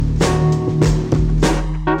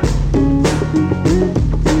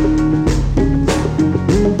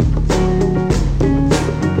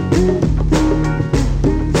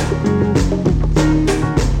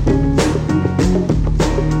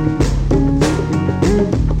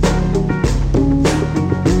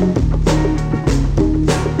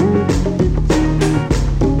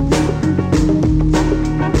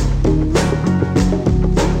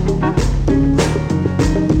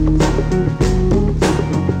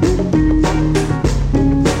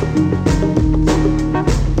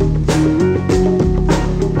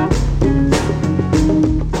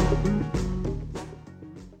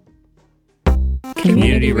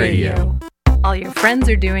friends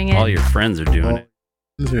are doing it. All your friends are doing it.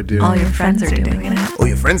 All your friends are doing it. All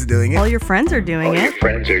your friends are doing it. All your friends are doing it.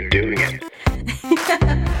 Friends are doing it.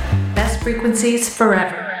 Best frequencies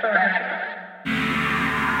forever.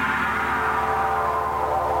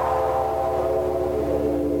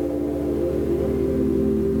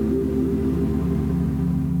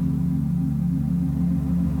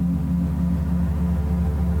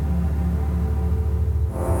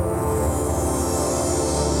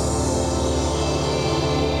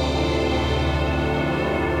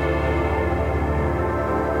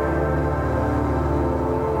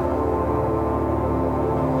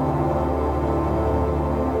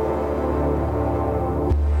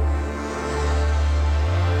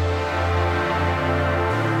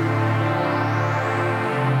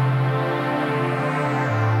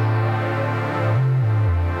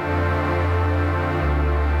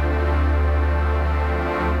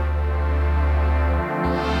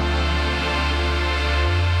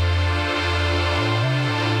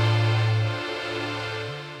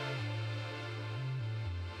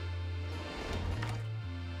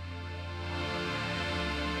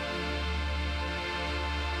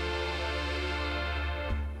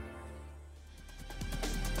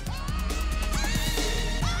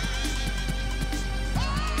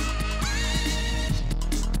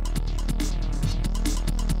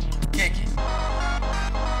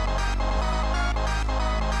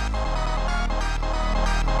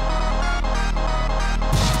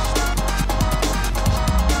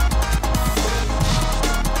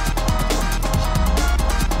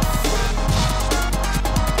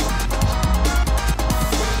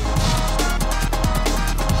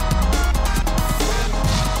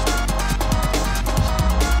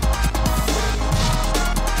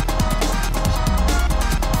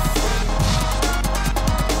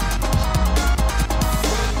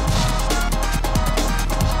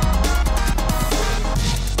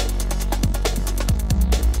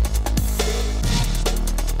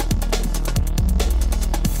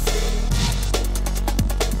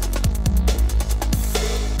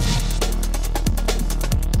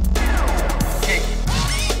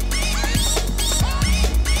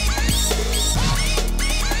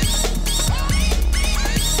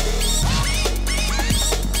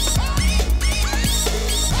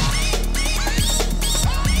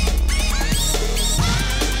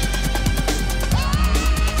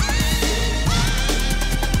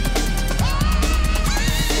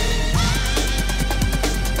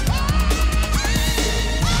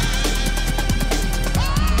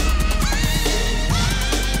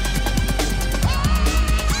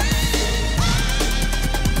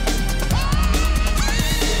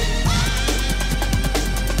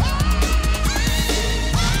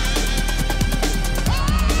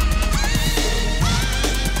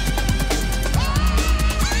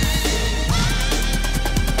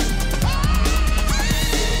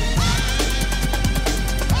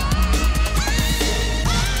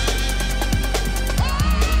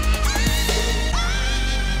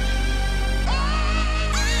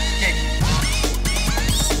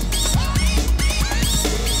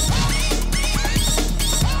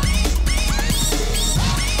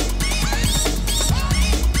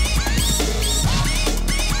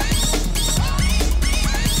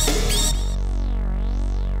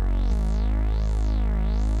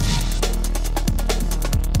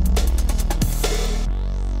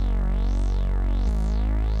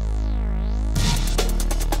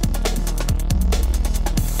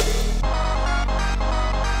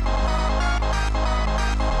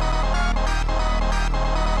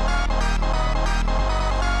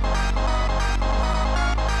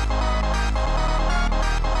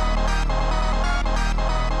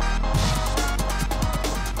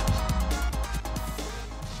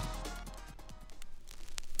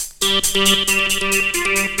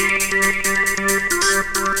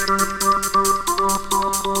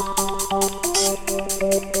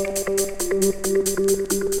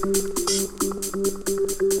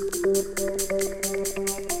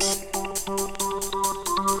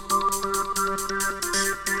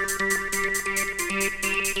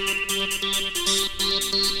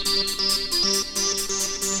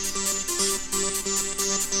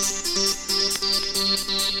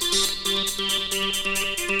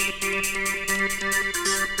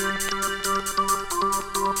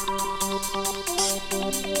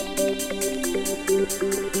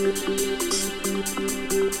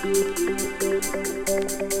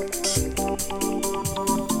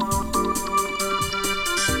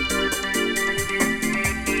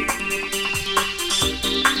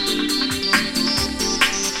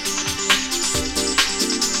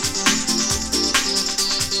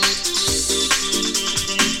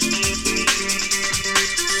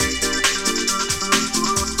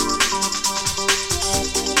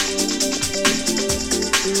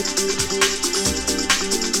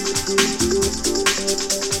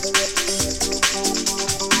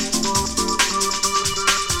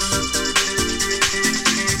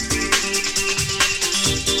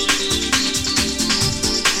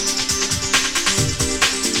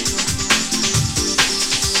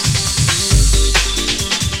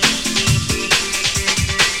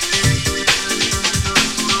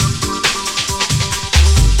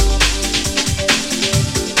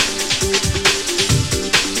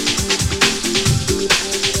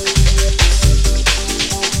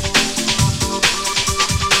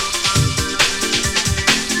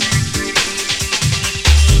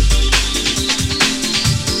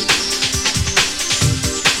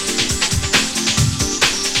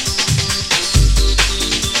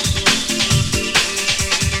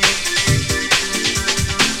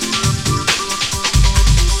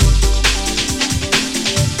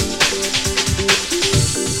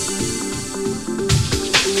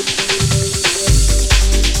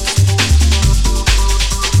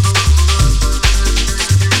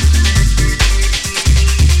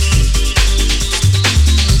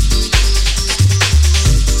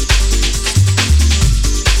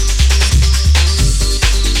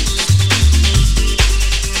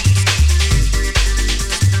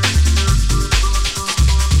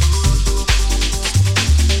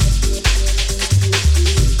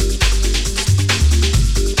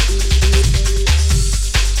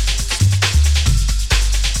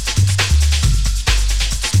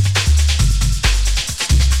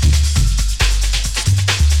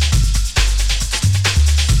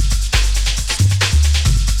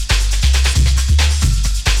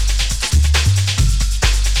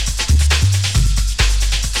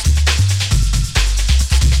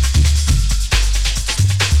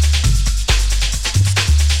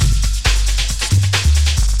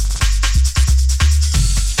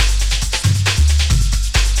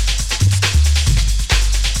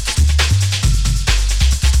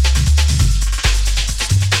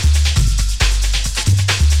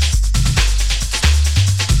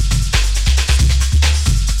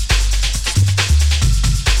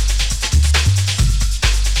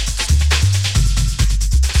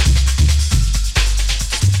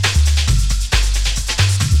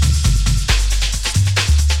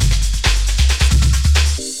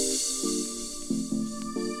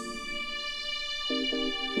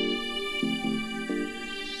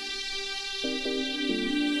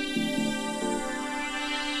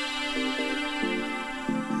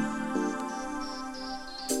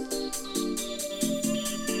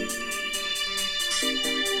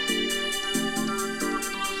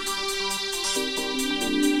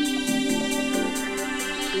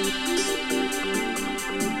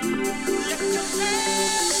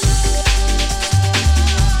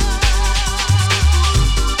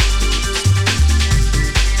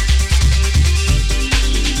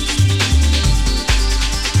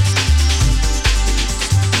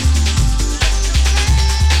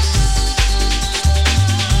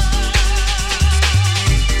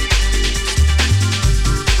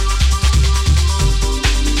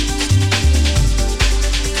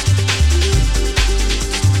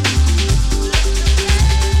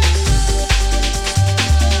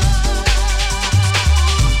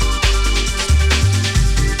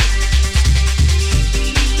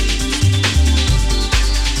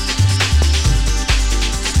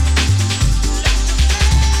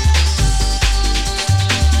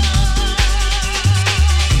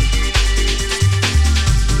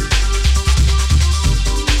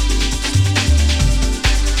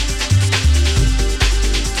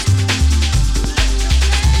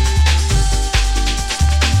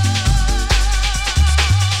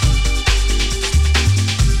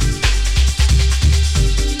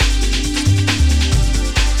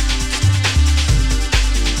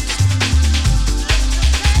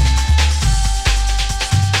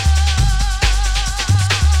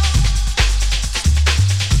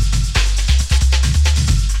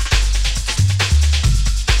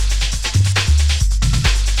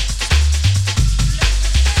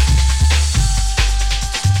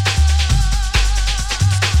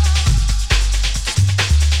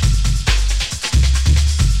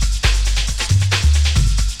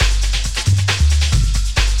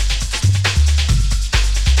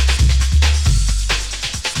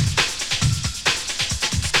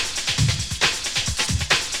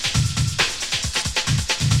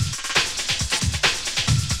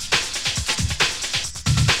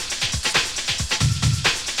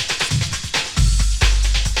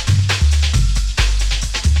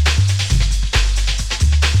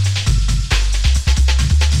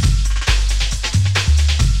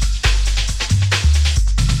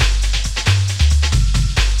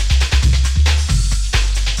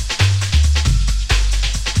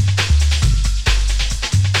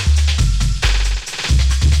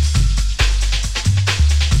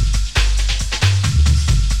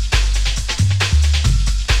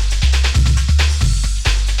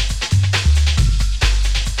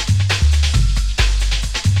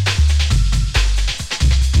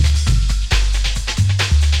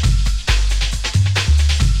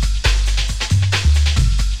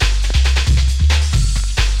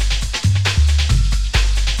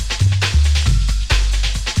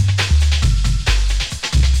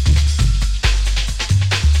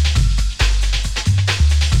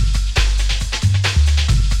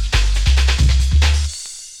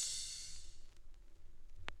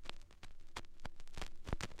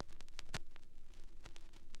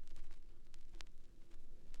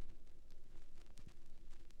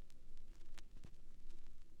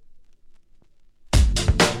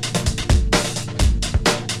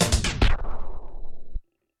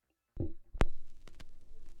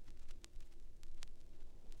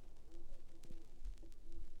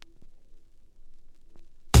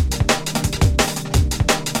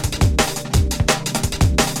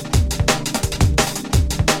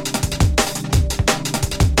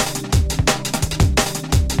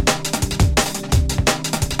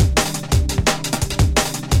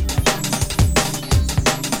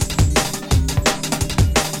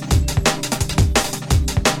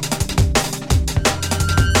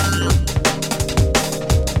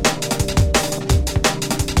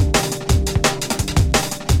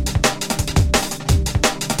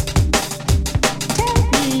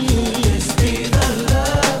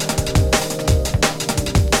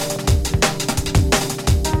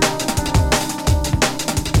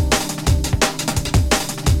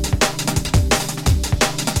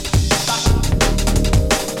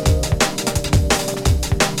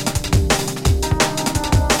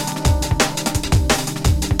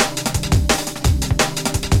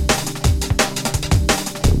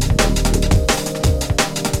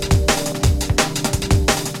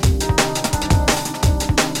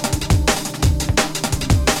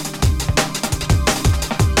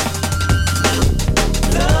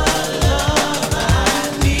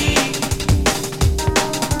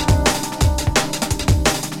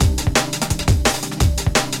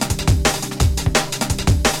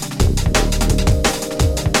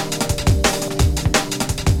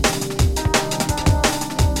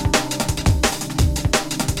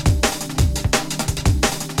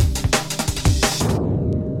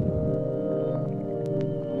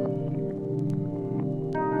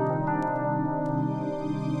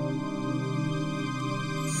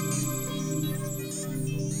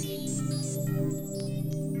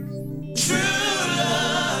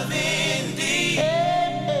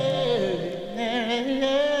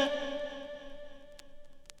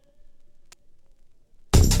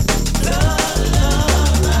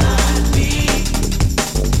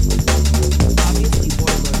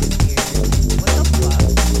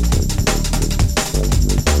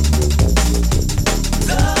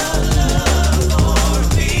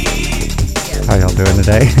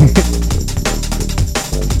 today.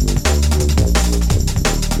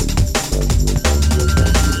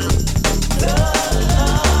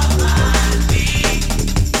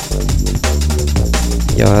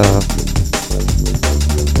 Yeah.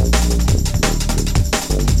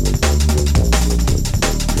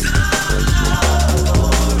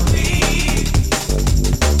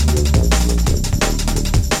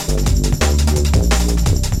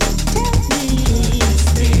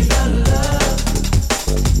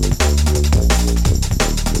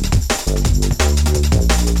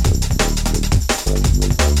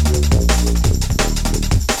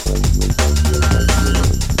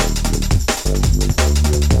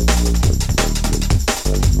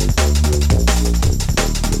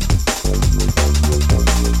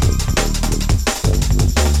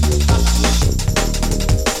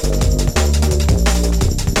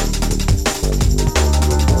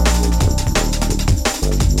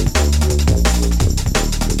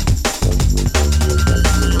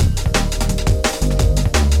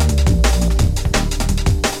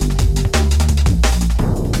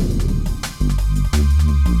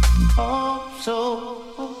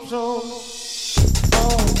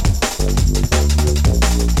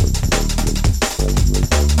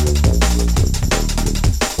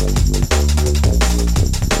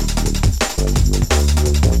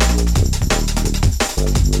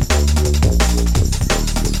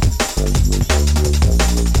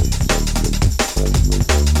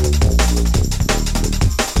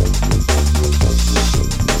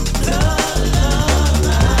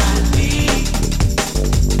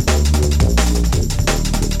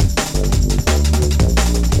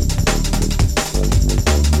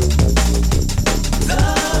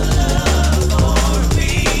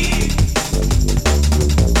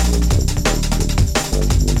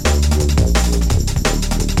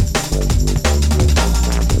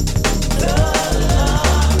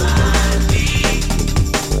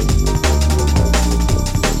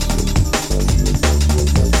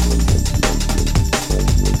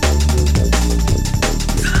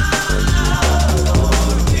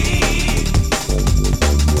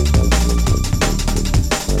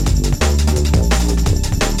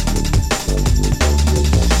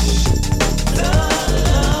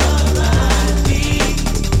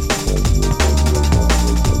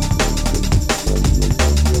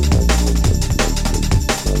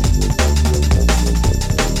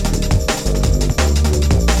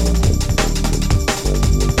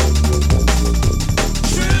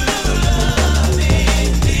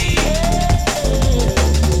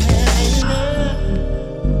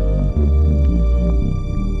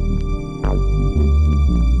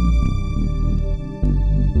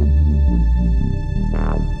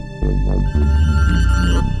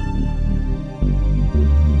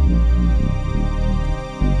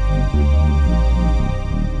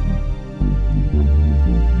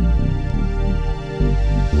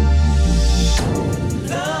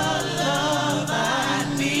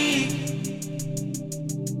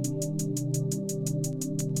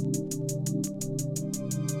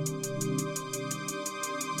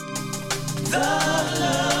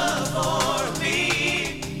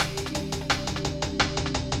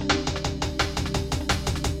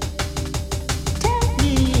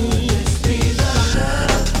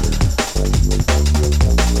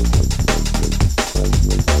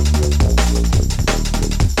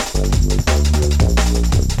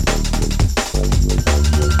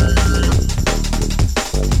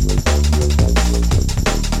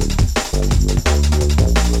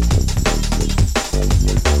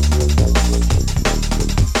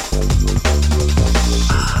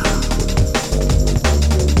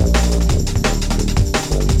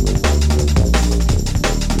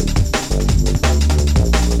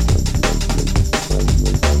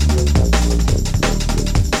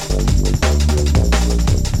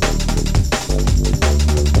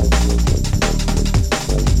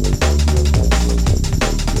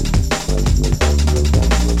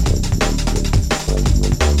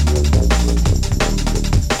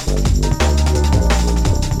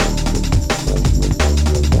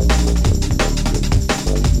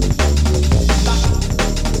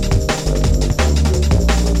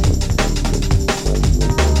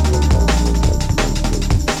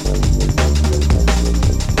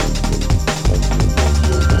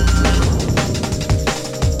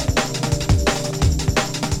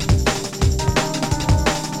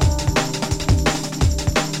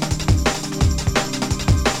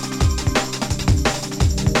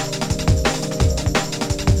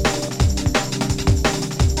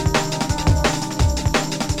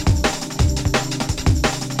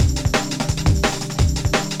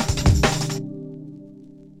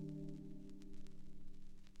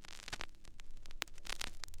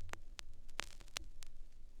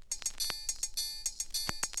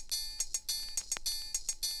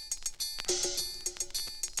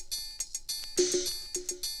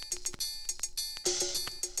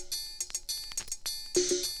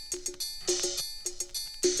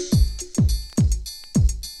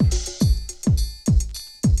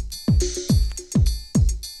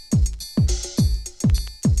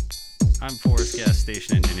 I'm Forrest Gas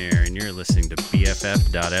Station Engineer, and you're listening to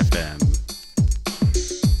BFF.FM.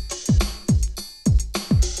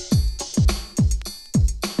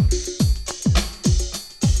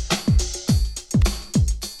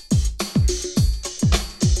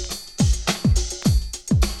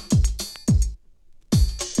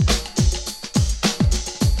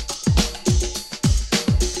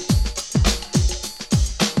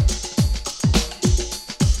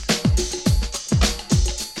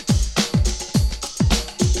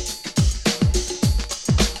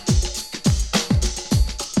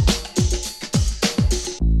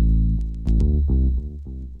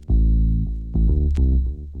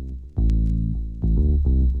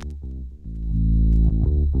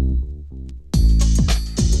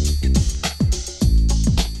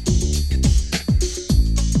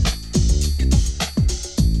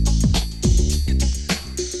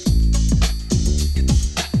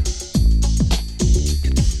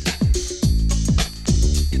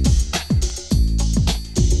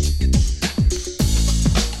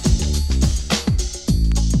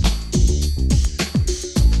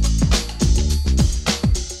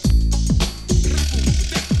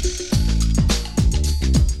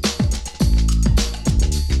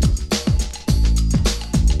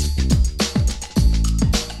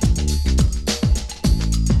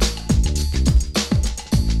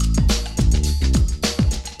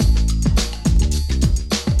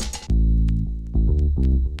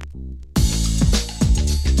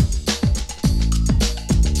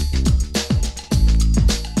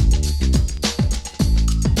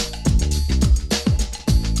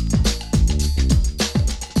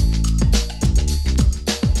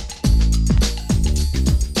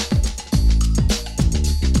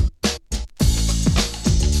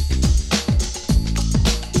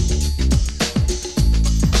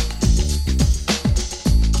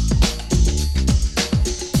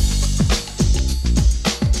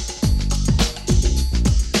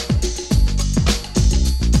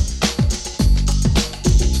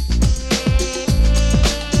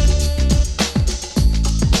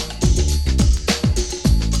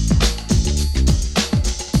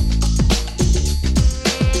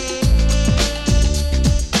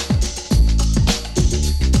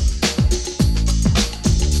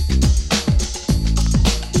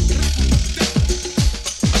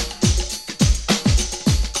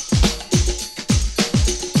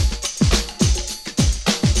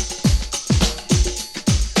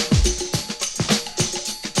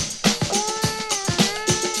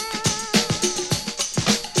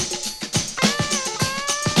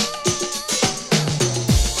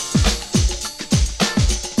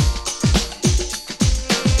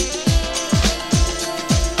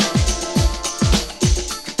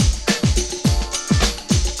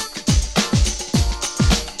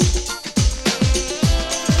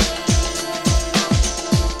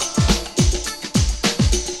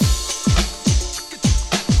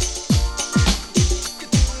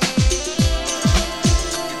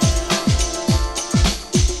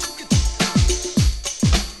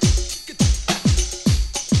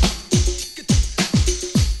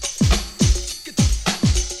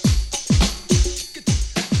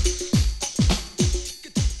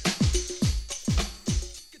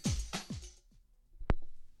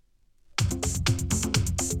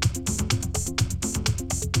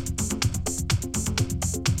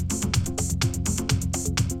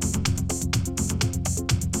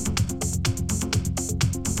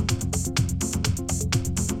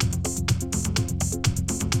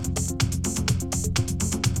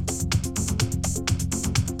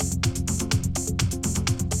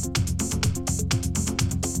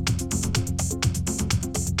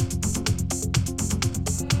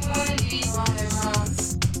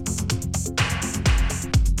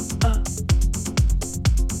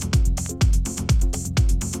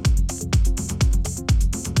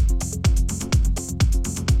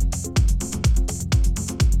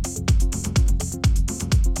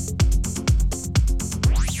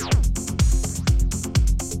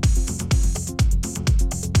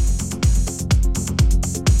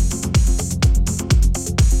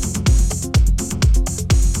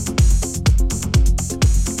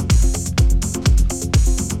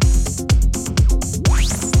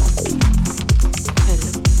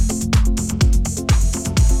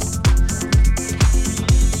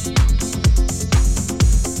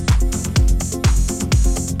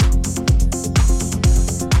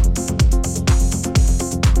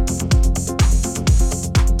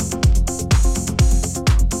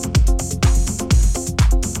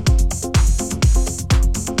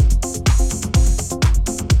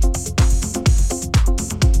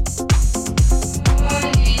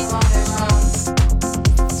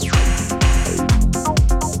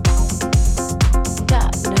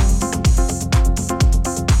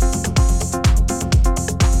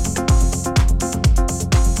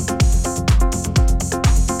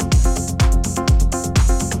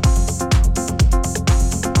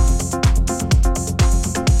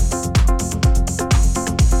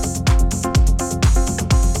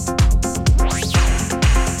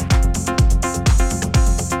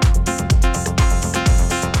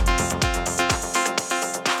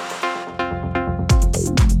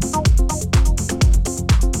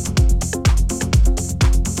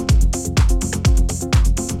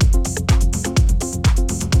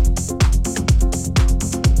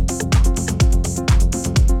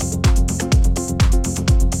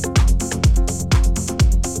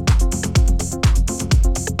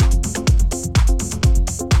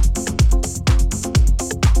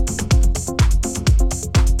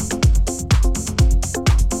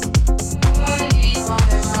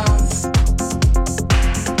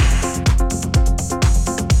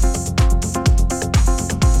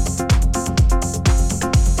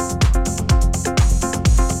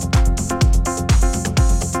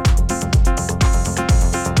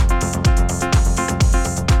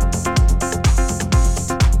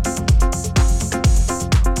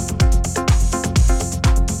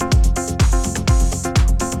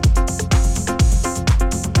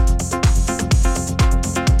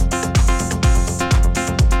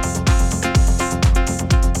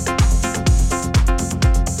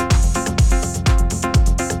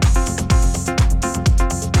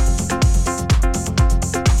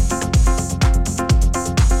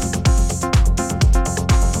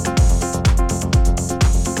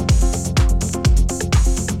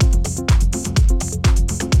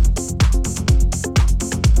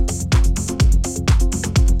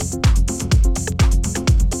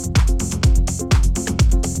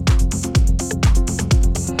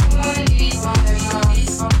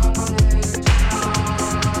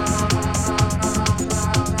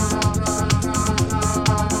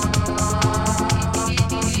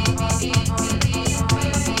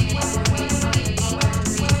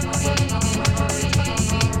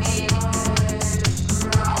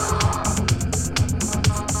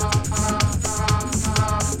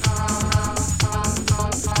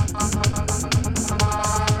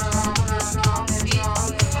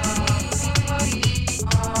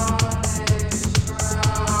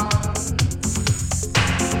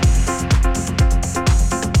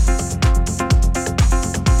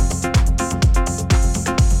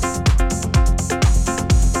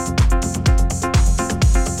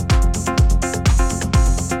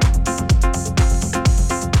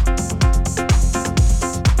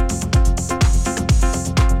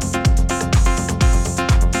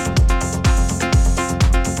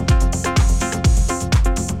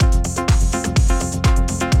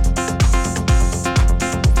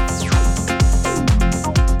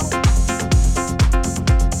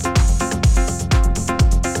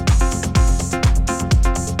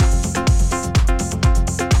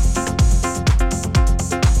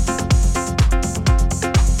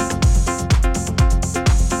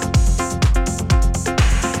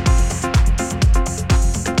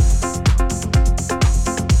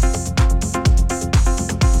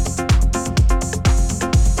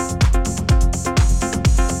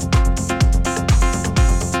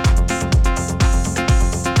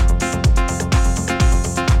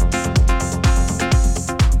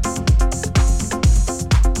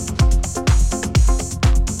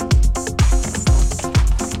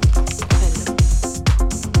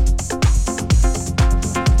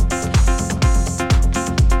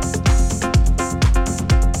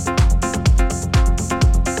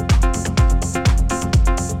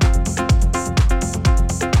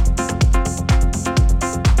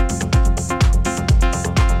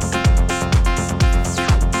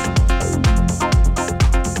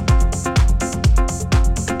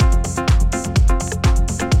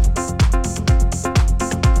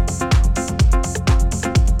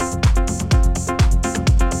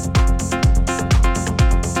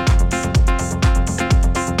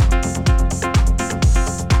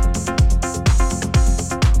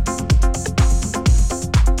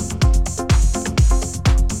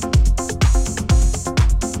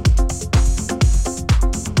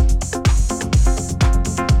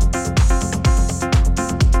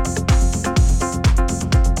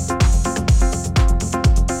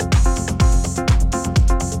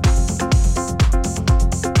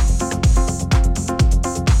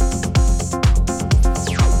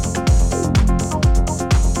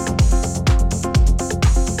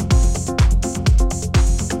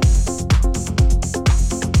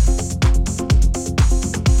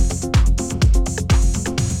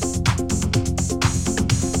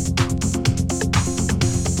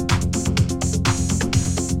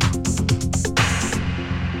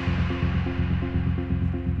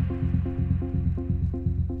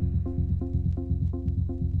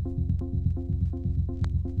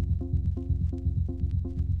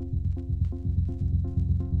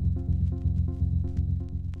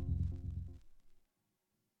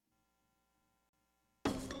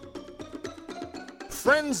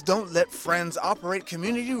 Friends don't let friends operate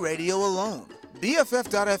community radio alone.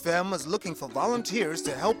 BFF.FM is looking for volunteers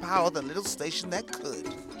to help power the little station that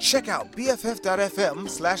could. Check out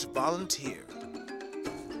BFF.FM/volunteer.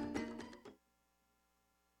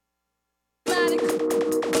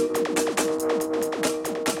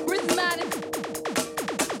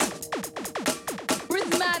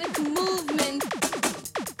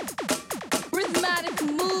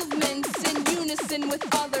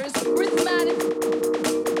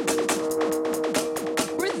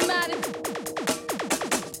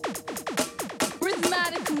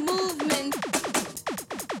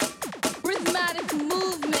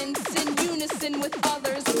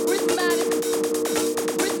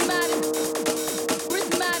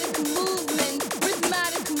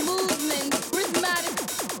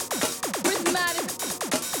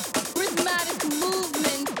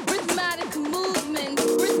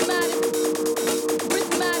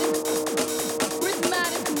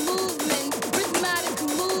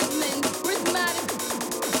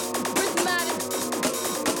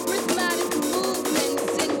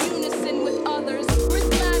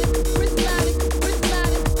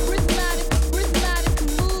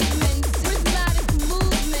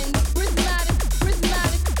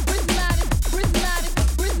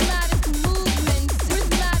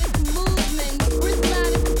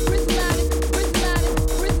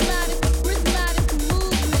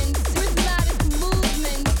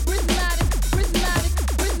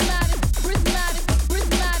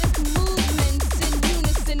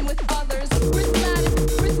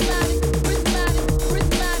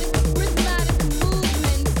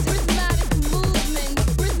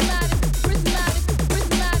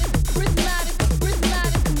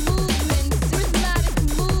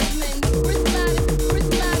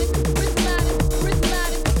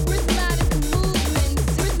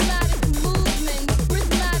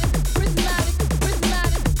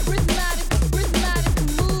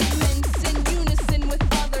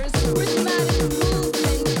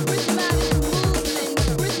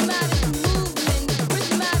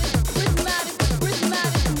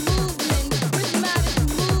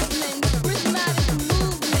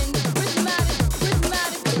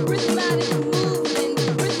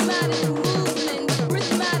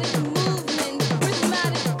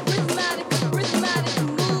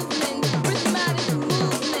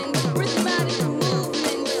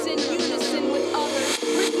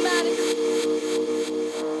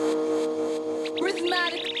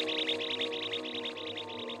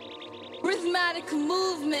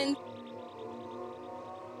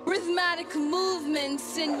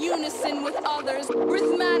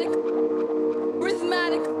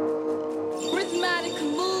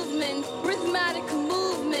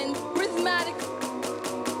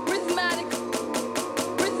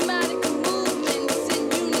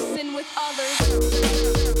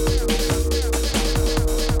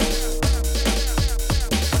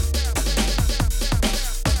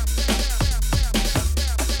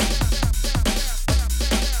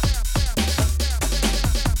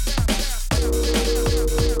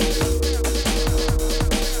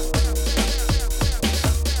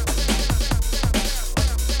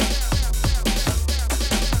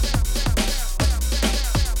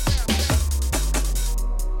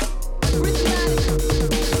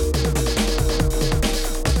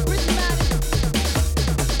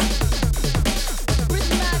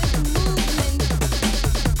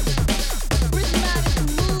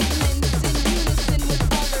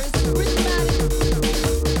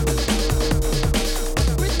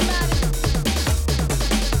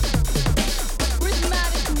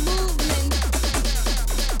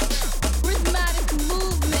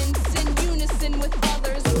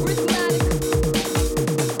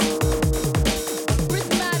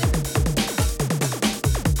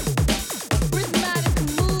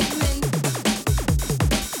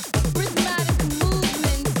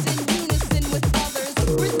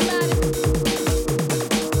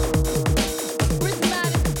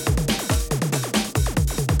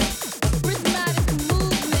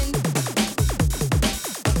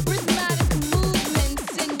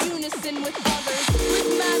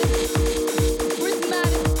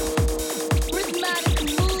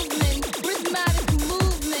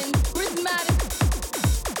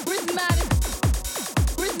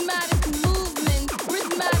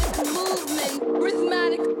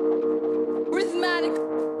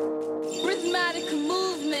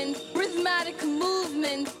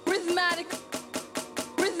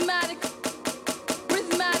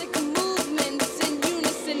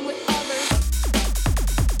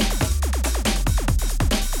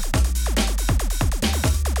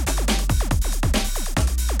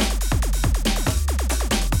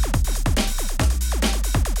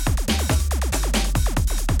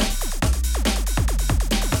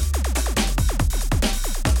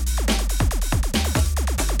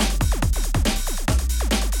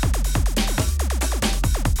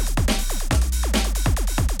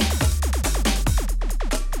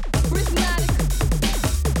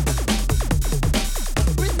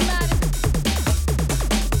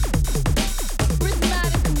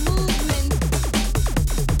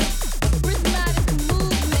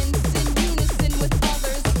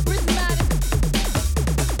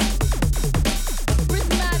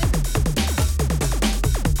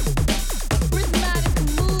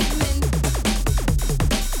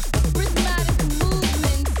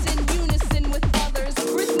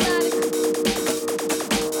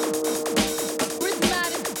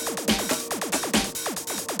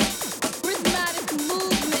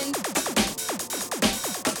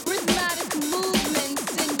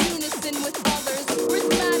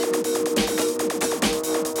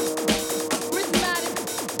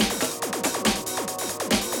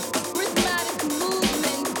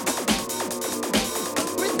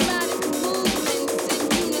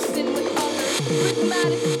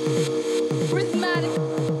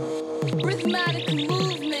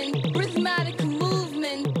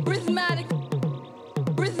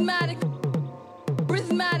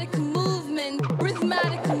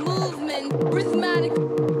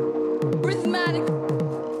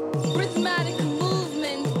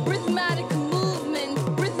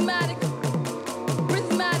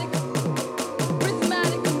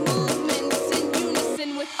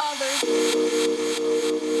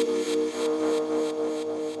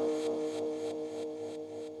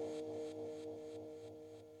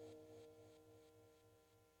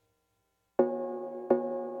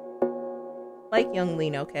 like Young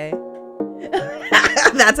Lean, okay?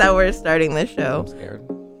 That's how we're starting this show.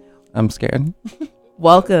 I'm scared.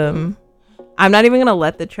 Welcome. I'm not even going to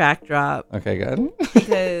let the track drop Okay, good.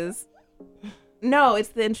 because... No, it's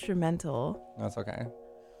the instrumental. That's okay.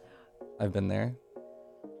 I've been there.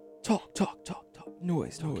 Talk.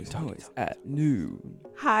 Noise at noon.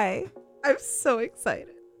 Hi. I'm so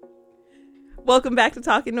excited. Welcome back to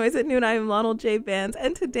Talking Noise at Noon. I am Lonald J. Bands,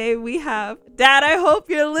 and today we have... Dad, I hope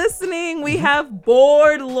you're listening. We have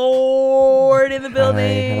Board Lord in the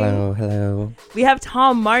building. Hi, hello. We have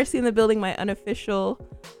Tom Marcy in the building, my official,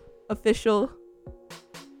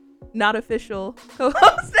 not official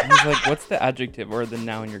co-host. I was like, what's the adjective or the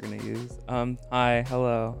noun you're gonna use? Hi,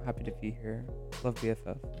 hello, happy to be here. Love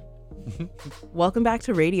BFF. Welcome back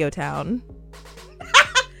to Radio Town.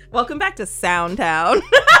 Welcome back to Sound Town.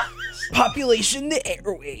 Population the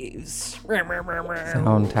airwaves.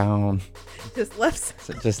 Soundtown. Just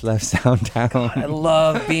left. Just left Soundtown. I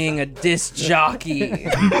love being a disc jockey.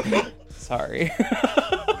 Sorry.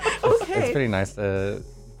 Okay. It's pretty nice to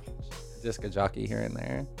disc a jockey here and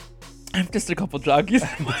there. I've just a couple jockeys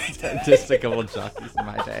in my day. Just a couple jockeys in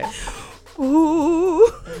my day.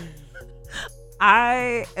 Ooh.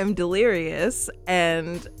 I am delirious,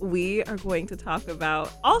 and we are going to talk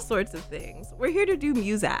about all sorts of things. We're here to do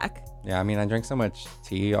music. Yeah, I mean, I drank so much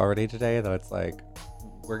tea already today that it's like,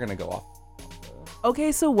 we're going to go off.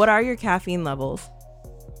 Okay, so what are your caffeine levels?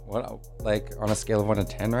 What, like on a scale of 1 to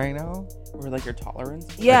 10 right now? Or like your tolerance?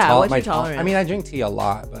 Yeah, what's your tolerance? I mean, I drink tea a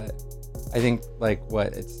lot, but I think like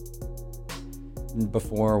it's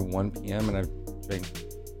before 1 p.m. and I've drank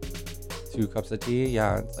 2 cups of tea.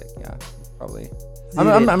 Yeah, it's like, yeah, probably.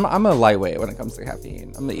 I'm a lightweight when it comes to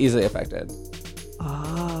caffeine. I'm easily affected.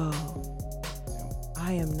 Oh,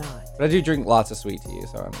 I am not. But I do drink lots of sweet tea,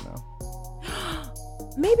 so I don't know.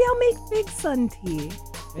 Maybe I'll make Fig Sun tea.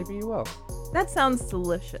 Maybe you will. That sounds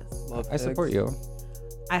delicious. Love I support figs. you.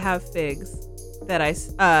 I have figs that I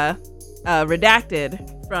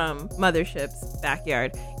redacted from Mothership's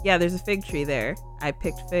backyard. Yeah, there's a fig tree there. I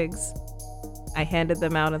picked figs. I handed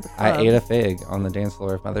them out at the club. I ate a fig on the dance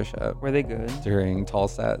floor of Mothership Were they good? during tall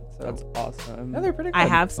set. So. That's awesome. Yeah, they're pretty good. I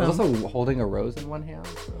have I was some. also holding a rose in one hand.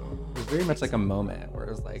 So it was very much like a moment where it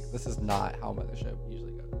was like, this is not how Mothership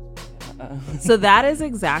usually goes. So that is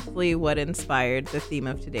exactly what inspired the theme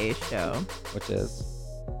of today's show. Which is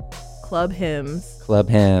Club hymns. club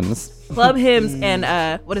hymns. Club hymns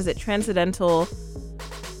and what is it? Transcendental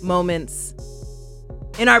moments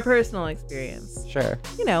in our personal experience. Sure.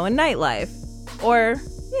 You know, in nightlife. Or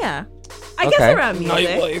yeah. I guess Okay. around music.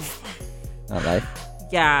 Nightlife. Not life.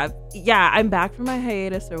 Yeah, I'm back from my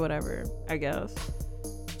hiatus or whatever, I guess.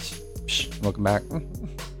 Welcome back.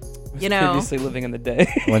 You know. Previously living in the day.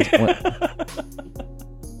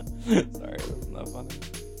 Sorry, that's not funny.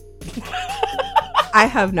 I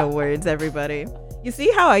have no words, everybody. You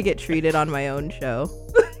see how I get treated on my own show?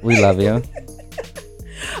 We love you.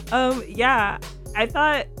 Yeah,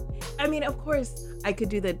 I mean, of course, I could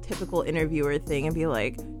do the typical interviewer thing and be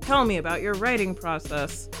like, tell me about your writing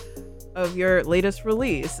process of your latest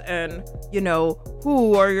release and, you know,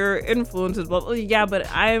 who are your influences? Well, yeah, but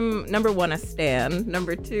I'm, number one, a stan.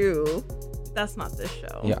 Number two, that's not this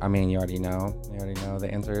show. Yeah, I mean, you already know. You already know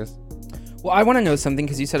the answers. Well, I want to know something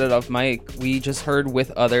because you said it off mic. We just heard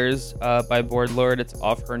With Others by Board Lord. It's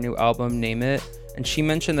off her new album, Name It. And she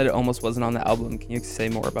mentioned that it almost wasn't on the album. Can you say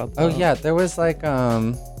more about that? Oh, yeah. There was like,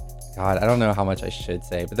 God, I don't know how much I should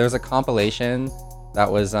say, but there was a compilation that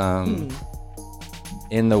was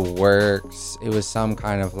in the works. It was some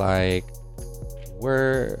kind of like,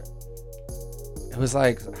 it was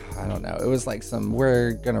like, I don't know. It was like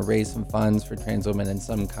we're going to raise some funds for trans women in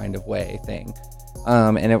some kind of way thing.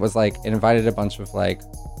 And it was like, it invited a bunch of like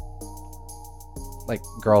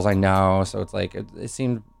girls I know. So it's like, it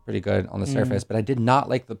seemed pretty good on the surface, but I did not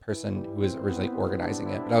like the person who was originally organizing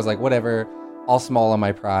it. But I was like, whatever, all small on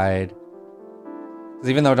my pride. Because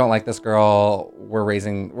even though I don't like this girl,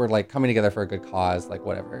 we're like coming together for a good cause, like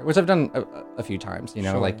whatever, which I've done a few times, you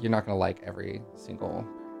know, Sure. like you're not going to like every single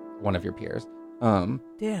one of your peers.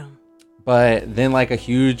 Damn. But then like a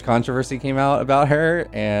huge controversy came out about her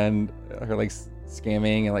and her like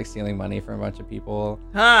scamming and like stealing money from a bunch of people.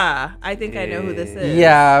 I think I know who this is.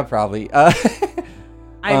 Yeah, probably.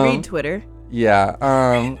 I read Twitter.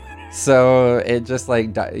 Yeah. So it just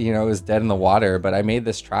like, you know, it was dead in the water, but I made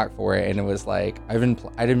this track for it and it was like, I'd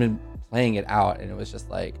been playing it out and it was just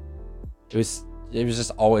like, it was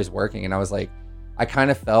just always working. And I was like, I kind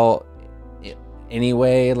of felt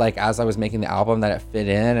anyway, like as I was making the album that it fit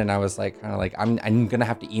in. And I was like, kind of like, I'm going to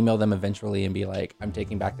have to email them eventually and be like, I'm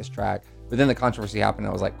taking back this track. But then the controversy happened.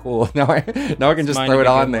 I was like, cool. Now I can just mine throw to it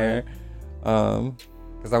on begin there.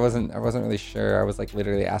 Because I wasn't really sure. I was like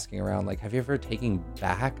literally asking around, like, have you ever taken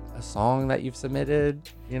back a song that you've submitted?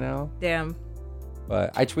 You know? Damn.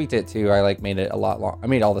 But I tweaked it too. I like made it a lot long. I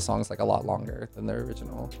made all the songs like a lot longer than the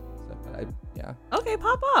original. So, but yeah. Okay,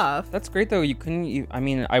 pop off. That's great though. I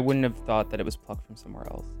mean, I wouldn't have thought that it was plucked from somewhere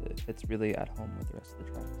else. It's really at home with the rest of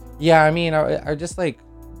the track. Yeah, I mean, I just like,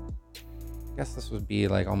 I guess this would be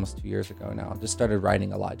like almost 2 years ago now. Just started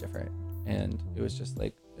writing a lot different, and it was just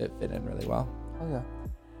like it fit in really well. Oh yeah.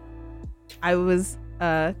 I was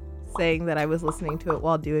saying that I was listening to it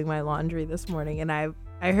while doing my laundry this morning, and I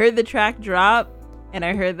heard the track drop, and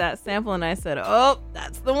I heard that sample, and I said, "Oh,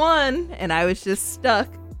 that's the one," and I was just stuck.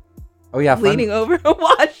 Oh yeah, leaning over a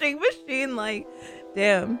washing machine, like,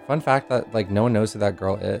 damn. Fun fact that like no one knows who that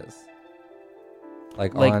girl is.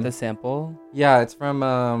 Like the sample. Yeah, it's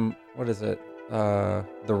from what is it? The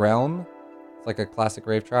Realm. It's like a classic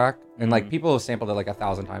rave track, and like people have sampled it like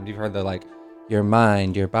 1,000 times. You've heard the like your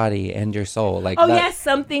mind, your body, and your soul. Like yes,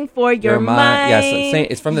 something for your mind. Yes,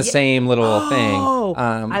 it's from the same little thing.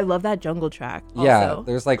 I love that jungle track. Also. Yeah,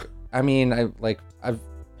 there's like, I mean, I've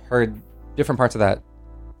heard different parts of that,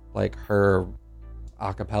 like her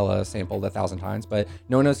acapella sampled 1,000 times, but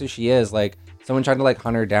no one knows who she is. Like someone tried to like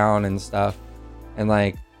hunt her down and stuff, and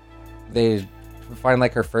like they find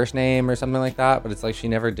like her first name or something like that, but it's like she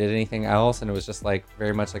never did anything else, and it was just like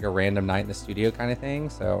very much like a random night in the studio kind of thing.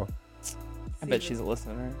 So I bet she's a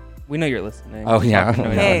listener. We know you're listening. oh yeah, No,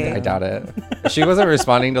 Hey. I doubt it. She wasn't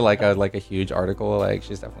responding to like a huge article. Like she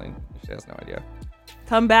has no idea.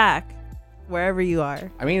 Come back wherever you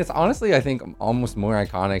are. I mean, it's honestly, I think, almost more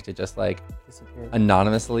iconic to just like Disappear.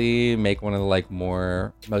 anonymously make one of the like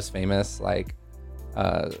most famous like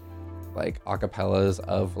acapellas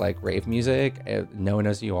of like rave music. No one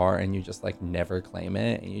knows who you are, and you just like never claim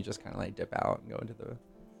it, and you just kind of like dip out and go into the.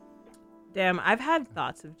 Damn, I've had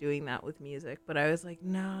thoughts of doing that with music, but I was like,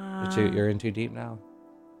 nah. You're in too deep now.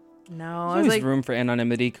 No, There's I was always like, room for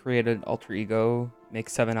anonymity. Create an alter ego. Make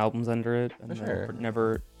 7 albums under it, and For then sure.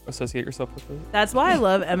 never associate yourself with it. that's why I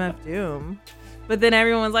love MF Doom. But then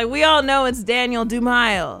everyone's like, we all know it's Daniel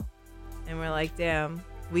Dumile. And we're like, damn,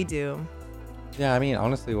 we do. Yeah, I mean,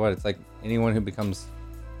 honestly, it's like anyone who becomes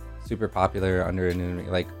super popular under an anonymity,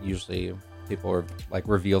 like usually people are like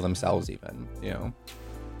reveal themselves even, you know.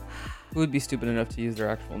 Who would be stupid enough to use their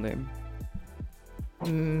actual name? I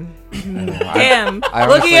don't know. Damn. I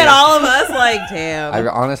Looking honestly- at all of us like, damn. I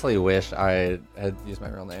honestly wish I had used my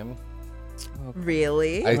real name.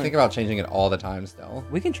 Really? I think about changing it all the time still.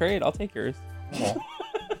 We can trade. I'll take yours.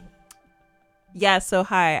 Yeah, so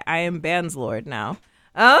hi, I am Banslord now.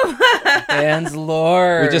 Dan's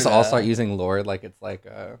Lord. We just all start using Lord like it's like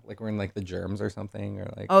we're in like the Germs or something,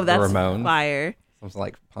 or like Oh, the that's Ramones. fire. Some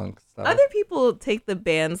like punk stuff. Other people take the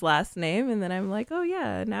band's last name, and then I'm like, oh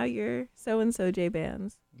yeah, now you're so-and-so J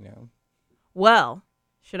Bands. Yeah. Well,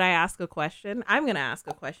 should I ask a question? I'm going to ask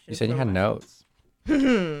a question. You said you for had my- notes.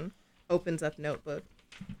 Opens up notebook.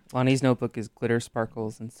 Lonnie's notebook is glitter,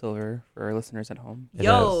 sparkles, and silver for our listeners at home. It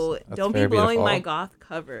Yo, is. That's don't be very blowing beautiful. my goth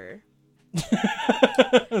cover.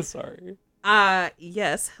 Sorry.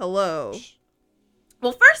 Yes, hello.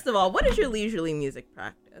 Well, first of all, what is your leisurely music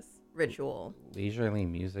practice ritual? Leisurely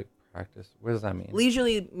music practice. What does that mean?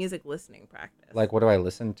 Leisurely music listening practice. Like, what do I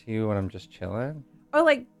listen to when I'm just chilling? Or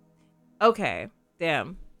like, okay,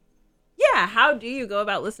 damn. Yeah, how do you go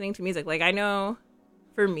about listening to music? Like, I know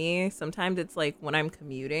for me, sometimes it's like when I'm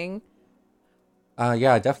commuting.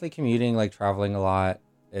 Yeah, definitely commuting, like traveling a lot.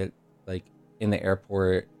 It like in the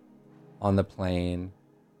airport, on the plane.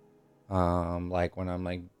 Like when I'm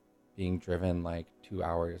like being driven like 2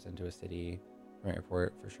 hours into a city from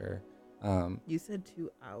airport for sure. You said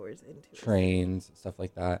 2 hours into it. Trains, stuff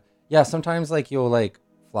like that. Yeah, sometimes like you'll like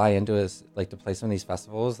fly into like to play some of these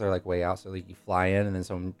festivals. They're like way out, so like you fly in and then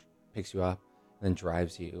someone picks you up and then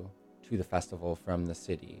drives you to the festival from the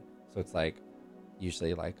city. So it's like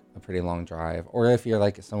usually like a pretty long drive. Or if you're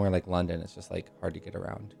like somewhere like London, it's just like hard to get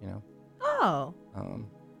around, you know. Oh,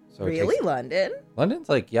 So it really, takes- London? London's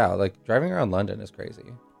like, yeah, like driving around London is crazy.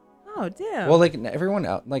 Oh, damn. Well, like everyone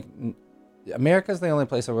out, like America's the only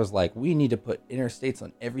place that was like, we need to put interstates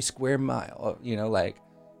on every square mile. You know, like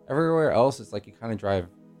everywhere else, it's like you kind of drive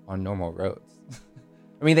on normal roads.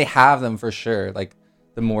 I mean, they have them for sure. Like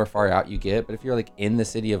the more far out you get, but if you're like in the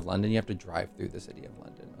city of London, you have to drive through the city of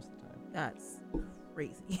London most of the time. That's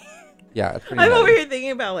crazy. Yeah, it's pretty. I'm over nutty. here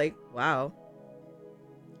thinking about like, wow.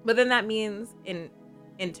 But then that means in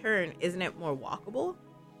turn, isn't it more walkable?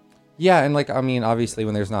 Yeah, and like I mean, obviously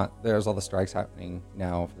when there's all the strikes happening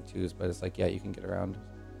now for the twos, but it's like yeah, you can get around.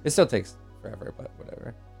 It still takes forever, but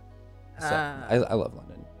whatever. So I love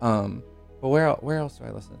London. But where else do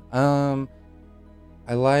I listen?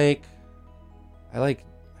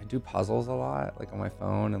 I do puzzles a lot, like on my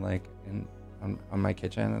phone and like on my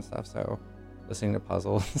kitchen and stuff. So listening to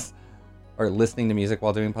puzzles or listening to music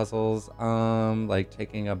while doing puzzles. Like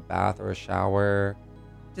taking a bath or a shower.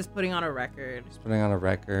 Just putting on a record.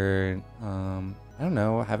 I don't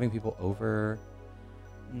know, having people over.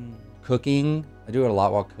 Cooking. I do it a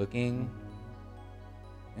lot while cooking.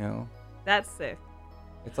 You know? That's sick.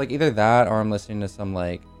 It's like either that or I'm listening to some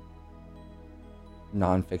like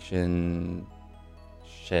nonfiction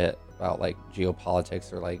shit about like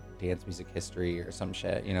geopolitics or like dance music history or some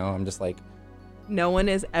shit, you know? I'm just like, No one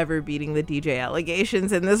is ever beating the DJ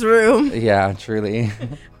allegations in this room. yeah, truly.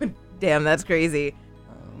 Damn, that's crazy.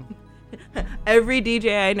 Every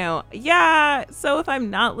DJ I know. Yeah, so if I'm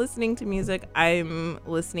not listening to music, I'm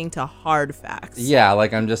listening to hard facts. Yeah,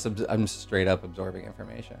 like I'm straight up absorbing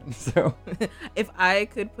information. So If I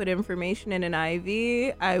could put information in an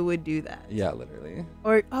IV, I would do that. yeah, literally.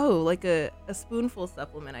 Or, like a spoonful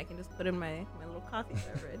supplement I can just put in my little coffee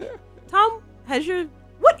beverage. Tom,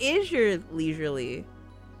 what is your leisurely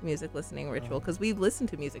music listening ritual? Because we listen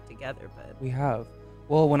to music together, but... We have.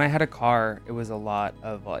 Well, when I had a car, it was a lot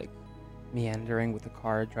of like meandering with the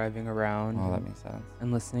car, driving around. Oh, that makes sense.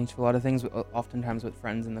 And listening to a lot of things, oftentimes with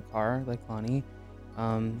friends in the car, like Lonnie.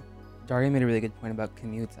 Daria made a really good point about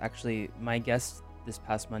commutes. Actually, my guest this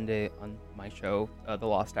past Monday on my show, The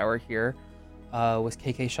Lost Hour here, was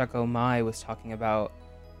KK Shako Mai, was talking about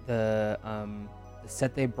the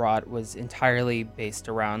set they brought was entirely based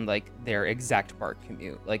around like their exact BART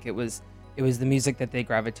commute. Like it was the music that they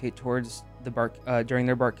gravitate towards the BART during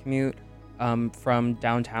their BART commute. From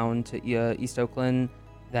downtown to East Oakland,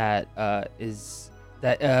 that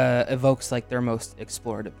evokes like their most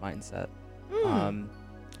explorative mindset.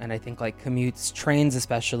 And I think like commutes, trains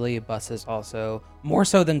especially, buses also, more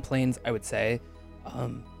so than planes, I would say,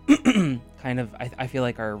 kind of I feel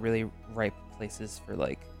like are really ripe places for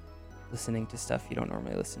like listening to stuff you don't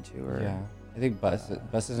normally listen to. Or yeah, I think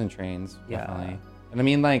buses and trains, yeah. definitely. And I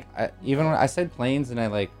mean, like, even when I said planes, and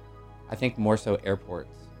I think more so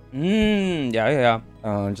airports. Yeah.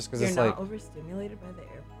 Just because You're it's not like overstimulated by the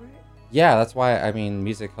airport? yeah, that's why I mean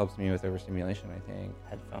music helps me with overstimulation. I think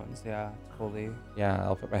Headphones, yeah, totally. yeah,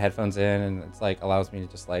 I'll put my headphones in and it's like allows me to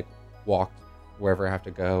just like walk wherever I have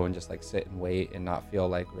to go and just like sit and wait and not feel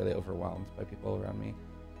like really overwhelmed by people around me.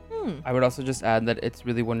 I would also just add that it's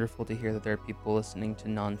really wonderful to hear that there are people listening to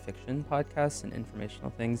nonfiction podcasts and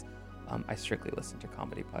informational things. I strictly listen to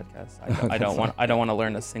comedy podcasts. I don't want to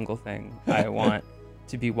learn a single thing. I want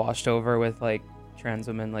to be washed over with like trans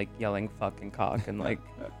women like yelling fuck and cock and like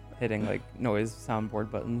hitting like noise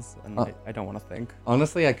soundboard buttons, and I don't want to think.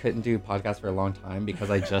 Honestly, I couldn't do podcasts for a long time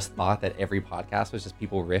because I just thought that every podcast was just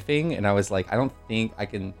people riffing, and I was like, I don't think I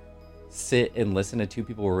can sit and listen to two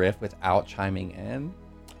people riff without chiming in.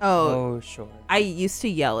 Oh, Sure. I used to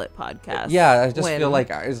yell at podcasts. Yeah, I just feel like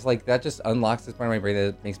I was like that just unlocks this part of my brain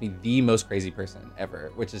that makes me the most crazy person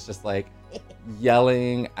ever, which is just like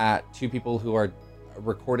yelling at two people who are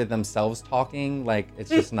recorded themselves talking. Like it's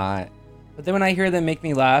just not. But then when I hear them make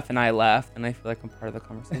me laugh and I laugh, then I feel like I'm part of the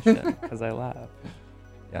conversation because I laugh.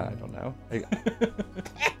 Yeah, I don't know.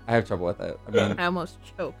 I have trouble with it. I mean, I almost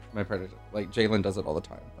choked. my partner, like Jalen, does it all the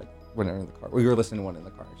time. Like when we're in the car, we were listening to one in the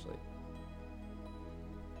car actually.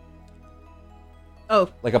 Oh,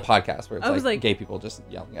 Like a podcast where I was it's like like- gay people just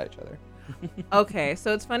yelling at each other. okay.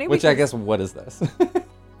 So it's funny Which I because guess, what is this?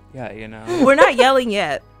 Yeah, you know. we're not yelling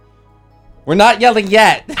yet. We're not yelling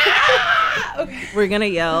yet. We're gonna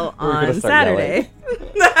yell We're gonna on start Saturday.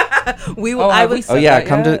 We will. Oh, I have we would. said Oh yeah, that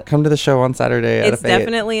come yet? to the show on Saturday. At It's F8.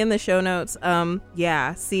 definitely in the show notes.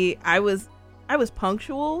 Yeah. See, I was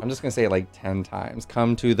punctual. I'm just gonna say it like 10 times.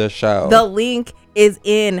 Come to the show. The link is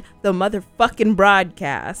in the motherfucking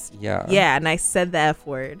broadcast. Yeah. Yeah, and I said the F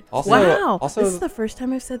word. Also- Wow. also- This is the first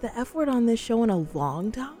time I've said the F word on this show in a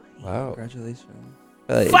long time. Wow. Congratulations.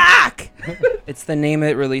 Fuck! It's the Name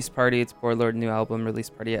It release party. It's Boardlord new album release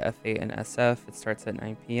party at F8 and SF. It starts at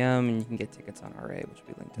 9 p.m. and you can get tickets on RA, which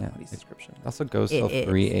will be linked in Yeah, the description. It also goes It till is.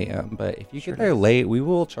 3 a.m. But if you Sure get there does. late, we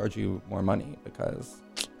will charge you more money because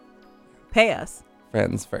Pay us.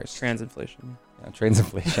 friends first. Trans inflation. Yeah, trans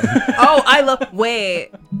inflation. Oh, I love.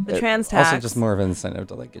 Wait, the It- trans tax. Also, just more of an incentive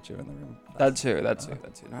to like get you in the room. That too.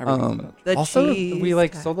 No, everyone's The also, cheese we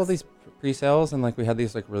like tax. sold all these pre-sales and like we had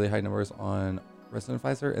these like really high numbers on Resident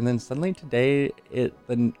Advisor, and then suddenly today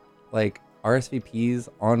the like RSVPs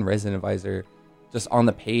on Resident Advisor just on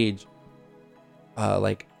the page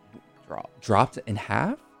like drop. dropped in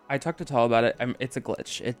half. I talked to Tal about it. It's a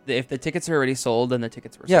glitch. If the tickets are already sold, then the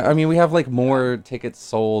tickets were sold. Yeah, I mean, we have like more tickets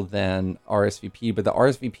sold than RSVP, but the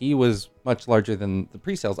RSVP was much larger than the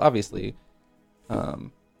pre-sales, obviously.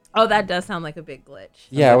 Oh, that does sound like a big glitch.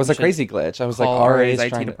 Yeah, it was a crazy glitch. I was like, RA's IT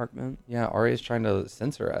trying department. RA's trying to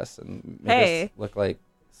censor us and make us look like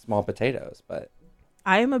small potatoes, but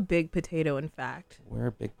I am a big potato, in fact. we're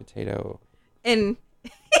a big potato. In the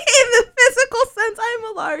physical sense, I'm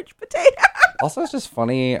a large potato. Also, it's just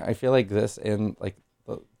funny. I feel like this and like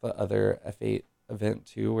the other F8 event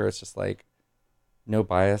too, where it's just like no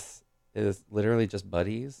bias is literally just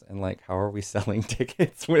buddies, and like how are we selling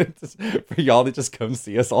tickets when it's just, for y'all to just come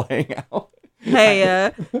see us all hang out?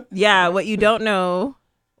 Hey, yeah, what you don't know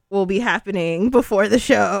will be happening before the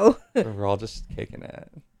show We're all just kicking it.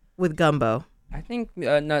 with Gumbo. I think,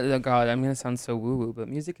 God, I'm going to sound so woo-woo, but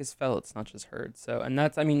music is felt, it's not just heard. So, and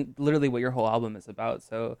that's, I mean, literally what your whole album is about.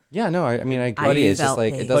 So, Yeah, no, I mean, I agree. It's just felt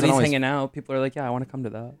like hate. it doesn't buddies always. hanging out, people are like, yeah, I want to come to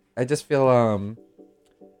that. I just feel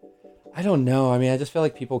I don't know. I mean, I just feel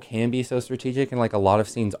like people can be so strategic, and like a lot of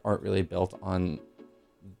scenes aren't really built on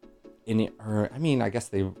any. Or I mean, I guess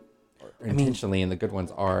they are intentionally, and the good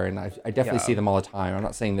ones are, and I definitely see them all the time. I'm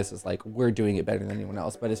not saying this is like we're doing it better than anyone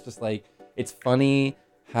else, but it's just like it's funny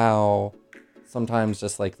how sometimes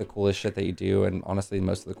just like the coolest shit that you do, and honestly,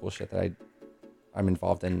 most of the cool shit that I'm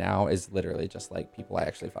involved in now is literally just like people I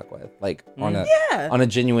actually fuck with, like on a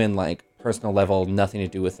genuine like personal level, nothing to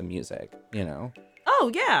do with the music, you know.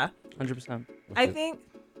 Oh, yeah. 100%. I think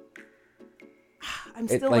I'm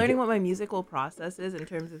still learning what my musical process is in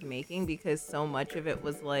terms of making, because so much of it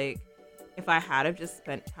was like, if I had have just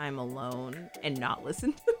spent time alone and not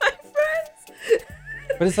listened to my friends.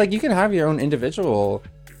 But it's like you can have your own individual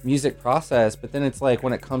music process, but then it's like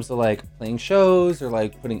when it comes to like playing shows or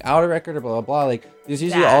like putting out a record or blah blah blah, like there's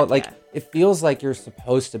usually it feels like you're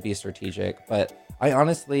supposed to be strategic, but I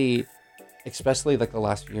honestly, especially like the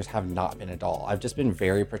last few years, have not been at all. I've just been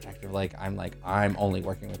very protective. I'm only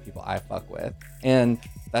working with people I fuck with, and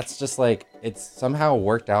that's just like it's somehow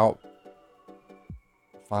worked out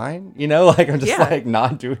fine, you know. Like I'm just like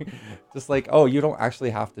not doing, just like, oh, you don't actually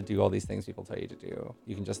have to do all these things people tell you to do.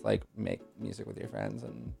 You can just like make music with your friends,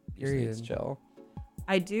 and usually it's chill.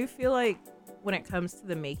 I do feel like when it comes to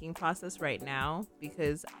the making process right now,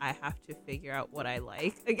 because I have to figure out what I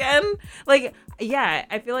like again. Like, yeah,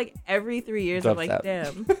 I feel like every 3 years I'm like,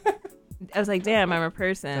 damn. I was like, damn, I'm a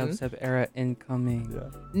person. Dubstep era incoming.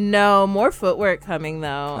 Yeah. No, more footwork coming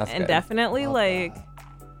though. That's and good. definitely like,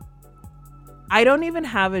 I don't even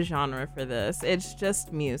have a genre for this. It's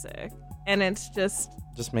just music. And it's just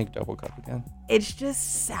make Double Cup again. It's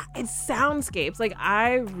just it's soundscapes. Like,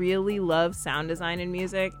 I really love sound design in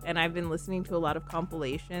music, and I've been listening to a lot of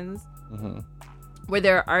compilations where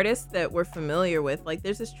there are artists that we're familiar with. Like,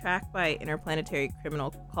 there's this track by Interplanetary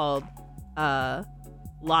Criminal called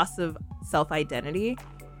Loss of Self-Identity,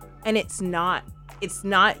 and it's not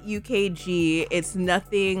UKG, it's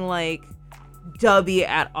nothing like dubby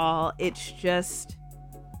at all. It's just,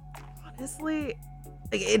 honestly,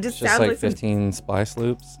 like, it just sounds like 15 splice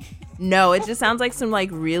loops. No, it just sounds like some like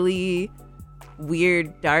really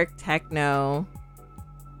weird dark techno,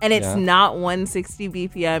 and it's not 160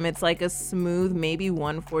 BPM. It's like a smooth maybe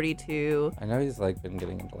 142. I know he's like been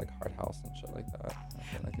getting into like hard house and shit like that.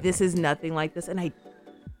 This is nothing like this, and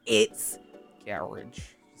it's Garage.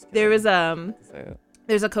 There's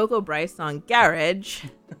a Coco Bryce song, Garage.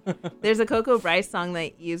 There's a Coco Bryce song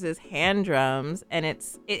that uses hand drums, and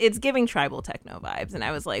it's giving tribal techno vibes, and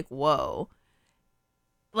I was like, whoa.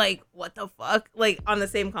 Like, what the fuck? Like, on the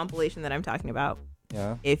same compilation that I'm talking about.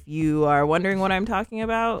 Yeah. If you are wondering what I'm talking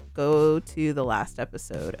about, go to the last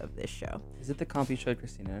episode of this show. Is it the comp you showed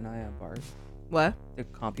Christina and I at bars? What? The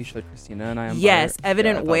comp you showed Christina and I at Yes, bars?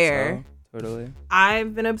 Evident Wear. So. Totally.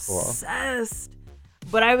 I've been obsessed.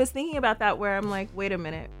 But I was thinking about that where I'm like, wait a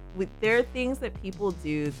minute. There are things that people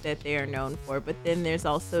do that they are known for, but then there's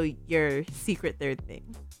also your secret third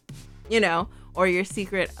thing, you know, or your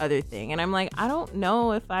secret other thing. And I'm like, I don't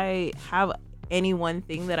know if I have any one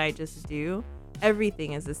thing that I just do.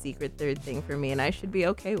 Everything is a secret third thing for me, and I should be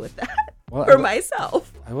okay with that for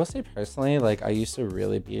myself. I will say personally, like, I used to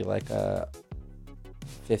really be like a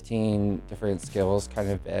 15 different skills kind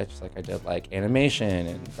of bitch. Like, I did like animation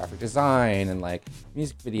and graphic design and like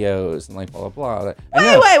music videos and like blah blah blah.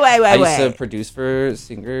 I used to produce for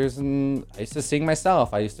singers, and I used to sing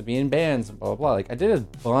myself. I used to be in bands and blah blah blah. Like, I did a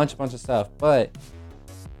bunch of stuff, but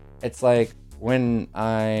it's like when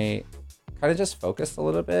I kind of just focused a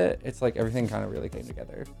little bit, it's like everything kind of really came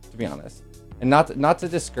together, to be honest. And not to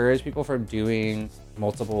discourage people from doing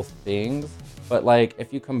multiple things, but like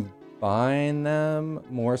if you combine them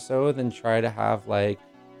more so than try to have like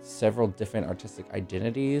several different artistic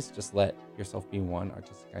identities, just let yourself be one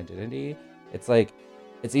artistic identity. It's like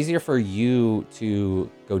it's easier for you to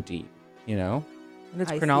go deep, you know? And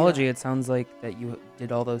it's I see chronology. that. It sounds like that you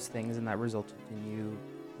did all those things, and that resulted in you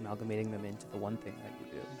amalgamating them into the one thing that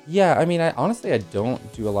you do. Yeah, I mean, I honestly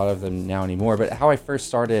don't do a lot of them now anymore, but how I first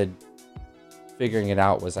started figuring it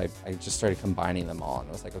out was I just started combining them all, and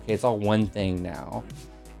I was like, okay, it's all one thing now.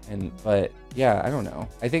 But yeah, I don't know.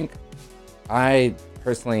 I think I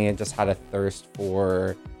personally just had a thirst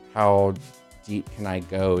for how deep can I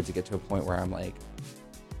go to get to a point where I'm like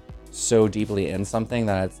so deeply in something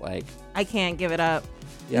that it's like, I can't give it up.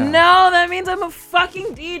 yeah. No, that means I'm a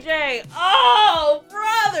fucking DJ. Oh,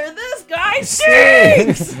 brother, this guy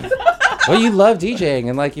Stinks. stinks. Well, you love DJing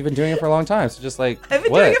and like you've been doing it for a long time, so just like I've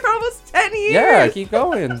been what? doing it for almost 10 years. Yeah, keep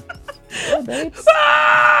going. Yeah, babes.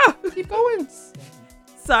 Ah! Keep going.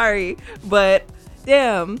 Sorry, but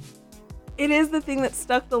damn, it is the thing that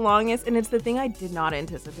stuck the longest, and it's the thing I did not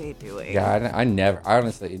anticipate doing. Yeah, I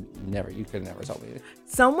honestly never. You could never tell me.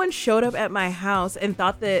 Someone showed up at my house and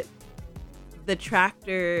thought that the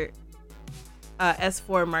Tractor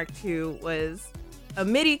S4 Mark II was a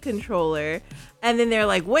MIDI controller, and then they're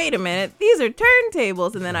like, wait a minute, these are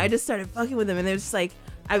turntables. And then I just started fucking with them, and they're just like,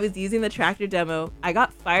 I was using the Tractor demo. I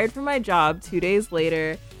got fired from my job 2 days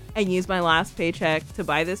later and used my last paycheck to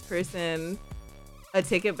buy this person a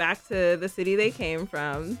ticket back to the city they came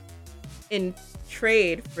from in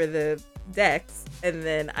trade for the decks, and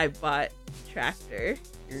then I bought Tractor.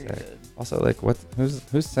 Sick. Also, like, who's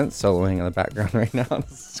synth soloing in the background right now?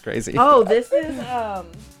 This is crazy. Oh, this is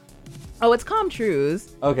it's Calm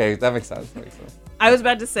Trues. Okay, that makes sense. I was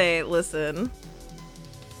about to say, listen,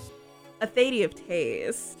 a Thady of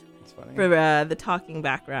taste It's funny. for the talking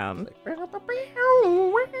background.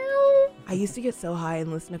 I used to get so high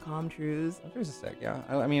and listen to Calm Trues. Trues is sick. Yeah,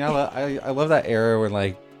 I mean, I love that era when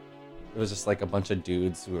like it was just like a bunch of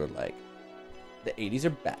dudes who were like, the '80s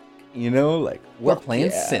are back. You know, like we're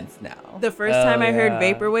playing synth now. The first Oh, time I heard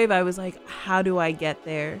yeah. Vaporwave, I was like, how do I get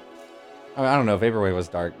there? I don't know. Vaporwave was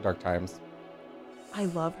dark times. I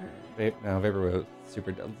love her. Vaporwave was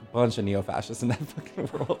super a bunch of neo-fascists in that fucking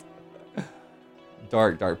world.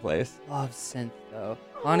 dark place. Love synth though.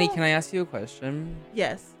 Lonnie, can I ask you a question?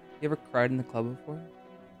 Yes. You ever cried in the club before?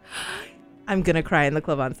 I'm going to cry in the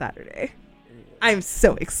club on Saturday. I'm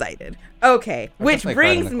so excited. Okay, I which definitely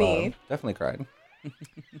cried in brings the me... club. Definitely cried.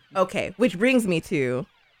 Okay, which brings me to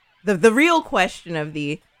the real question of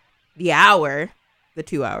the hour, the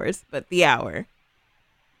 2 hours, but the hour.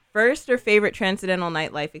 First or favorite transcendental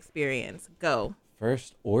nightlife experience? Go.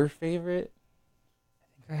 First or favorite?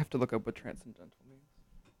 I think I have to look up what transcendental means.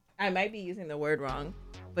 I might be using the word wrong,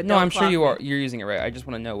 but No, don't I'm sure clock you me. are. You're using it right. I just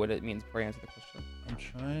want to know what it means before I answer the question. I'm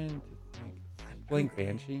trying to think. Playing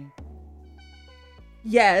Banshee?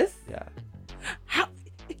 Yes. Yeah. How?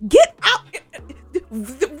 Get out.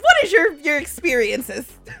 What is your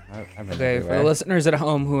experiences? I've been Okay, for the everywhere. listeners at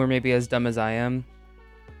home who are maybe as dumb as I am,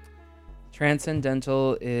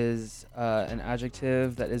 transcendental is an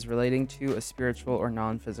adjective that is relating to a spiritual or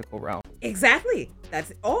non-physical realm. Exactly.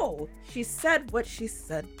 That's she said what she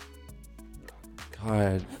said.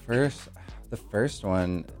 God, the first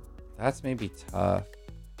one, that's maybe tough.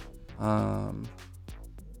 It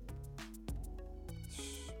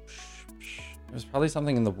was probably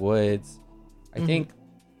something in the woods. I think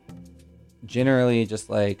generally just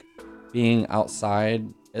like being outside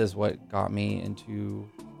is what got me into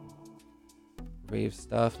rave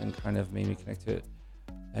stuff and kind of made me connect to it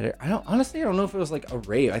better. I don't know if it was like a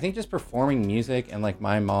rave. I think just performing music and like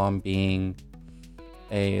my mom being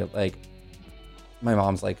my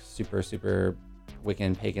mom's like super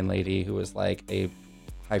Wiccan pagan lady who was like a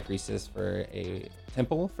high priestess for a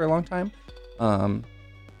temple for a long time.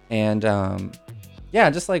 Yeah,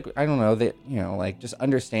 just like, I don't know, that, you know, like just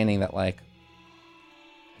understanding that like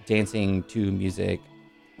dancing to music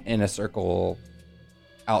in a circle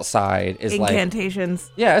outside is like, Incantations.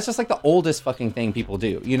 yeah, it's just like the oldest fucking thing people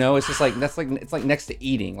do, you know? It's just like, it's like next to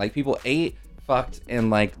eating. Like people ate, fucked, and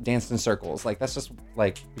like danced in circles. Like that's just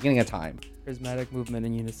like beginning of time. Charismatic movement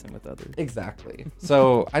in unison with others. Exactly.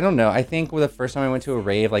 So I don't know. I think the first time I went to a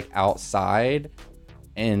rave like outside,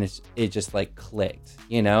 and it just like clicked,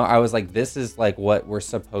 you know. I was like, this is like what we're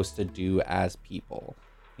supposed to do as people,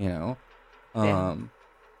 you know. Yeah.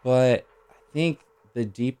 But I think the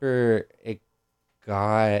deeper it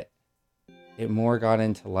got, it more got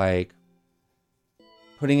into like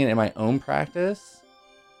putting it in my own practice,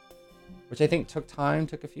 which I think took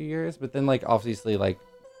a few years, but then like obviously like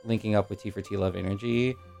linking up with T for T Love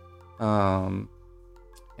Energy, and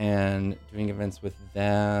doing events with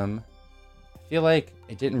them. I feel like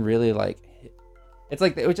it didn't really like it's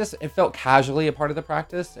like it felt casually a part of the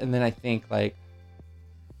practice, and then I think like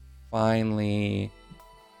finally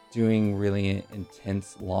doing really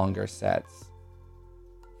intense longer sets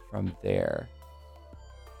from there,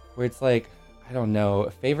 where it's like, I don't know,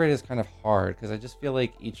 a favorite is kind of hard because I just feel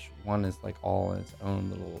like each one is like all in its own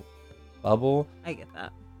little bubble. I get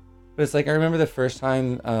that. But it's like, I remember the first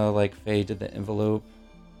time like Faye did the envelope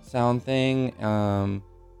sound thing,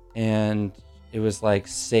 and it was like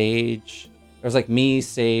Sage. It was like me,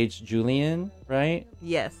 Sage, Julian, right?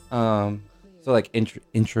 Yes. So like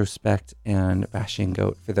Introspect and Bashing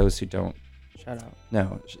Goat, for those who don't Shout out.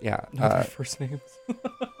 know. Yeah. Not their first names.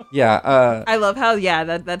 Yeah. I love how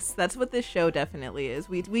that's what this show definitely is.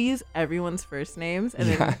 We use everyone's first names and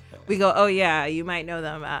then we go, oh yeah, you might know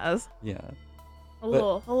them as Yeah. a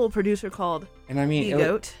little producer called And I mean,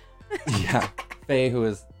 Goat. Yeah. Faye, who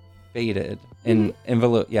is faded in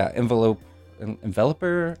envelope. Yeah. Envelope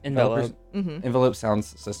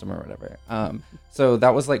sounds system or whatever. So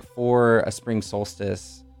that was like for a spring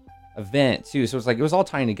solstice event too. So it's like, it was all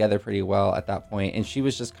tying together pretty well at that point. And she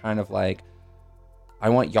was just kind of like, I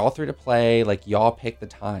want y'all three to play, like y'all pick the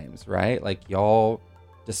times, right? Like y'all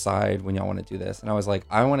decide when y'all want to do this. And I was like,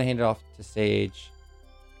 I want to hand it off to Sage.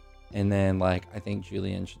 And then like, I think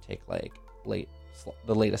Julian should take like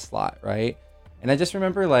the latest slot, right? And I just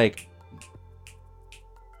remember like,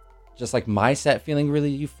 just like my set feeling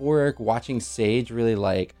really euphoric, watching Sage really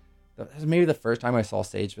like, that was maybe the first time I saw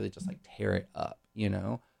Sage really just like tear it up, you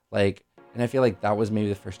know? Like, and I feel like that was maybe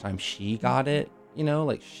the first time she got it, you know?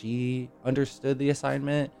 Like she understood the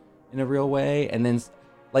assignment in a real way. And then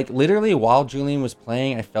like literally while Julian was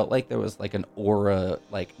playing, I felt like there was like an aura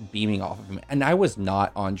like beaming off of him. And I was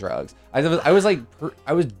not on drugs. I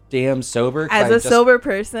was damn sober. As a sober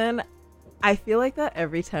person, I feel like that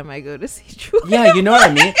every time I go to see Julian. Yeah, you know what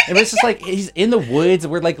I mean? It was just like, he's in the woods.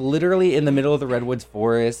 We're like literally in the middle of the redwoods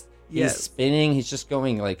forest. He's spinning. He's just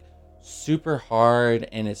going like super hard.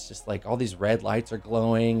 And it's just like all these red lights are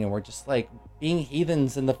glowing. And we're just like being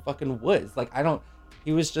heathens in the fucking woods. Like,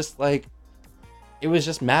 he was just like, it was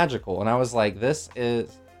just magical. And I was like, I think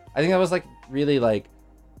that was like really like,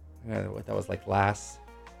 I don't know what that was like last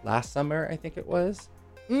summer, I think it was.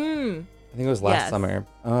 I think it was last summer.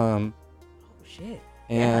 Shit.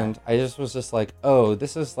 And I just was just like, oh,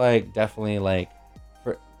 this is like definitely like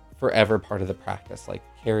forever part of the practice, like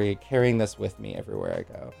carrying this with me everywhere I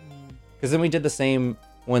go. Because then we did the same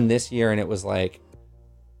one this year, and it was like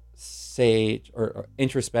Sage or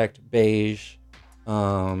Introspect, Beige,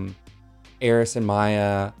 Eris and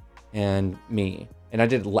Maya, and me. And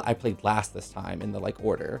I played last this time in the like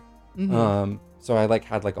order. So I like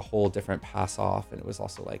had like a whole different pass off, and it was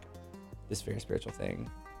also like this very spiritual thing.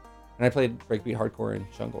 And I played breakbeat, hardcore, and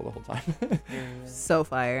jungle the whole time. So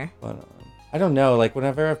fire. But I don't know. Like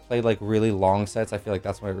whenever I've played like really long sets, I feel like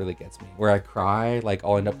that's when it really gets me. Where I cry, like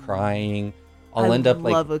I'll end up crying. I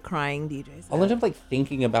love a crying DJ set. I'll end up like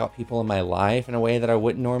thinking about people in my life in a way that I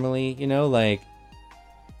wouldn't normally. You know, like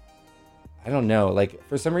I don't know. Like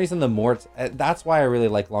for some reason, that's why I really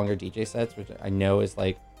like longer DJ sets, which I know is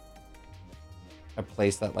like a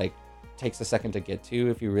place that like takes a second to get to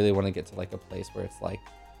if you really want to get to like a place where it's like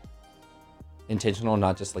intentional,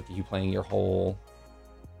 not just like you playing your whole,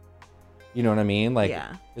 you know what I mean? Like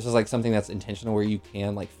this is like something that's intentional where you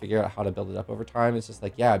can like figure out how to build it up over time. It's just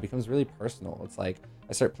like, yeah, it becomes really personal. It's like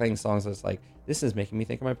I start playing songs that's like, this is making me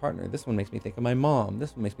think of my partner, this one makes me think of my mom,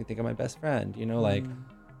 this one makes me think of my best friend, you know, like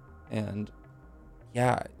and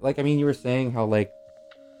yeah, like I mean, you were saying how like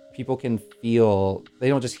people can feel, they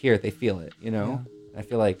don't just hear it, they feel it, you know. And I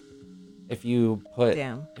feel like if you put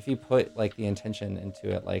like the intention into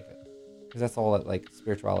it, like, because that's all that like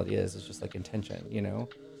spirituality is just like intention, you know.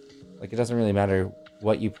 Like it doesn't really matter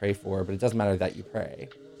what you pray for, but it does matter that you pray.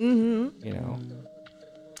 You know.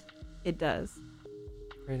 It does.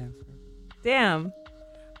 Great answer. Damn.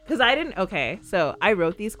 Because so I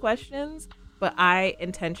wrote these questions, but I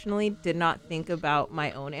intentionally did not think about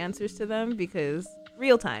my own answers to them because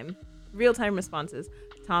real-time responses.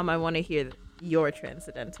 Tom, I want to hear your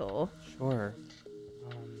transcendental. Sure.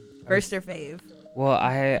 First or fave? Well,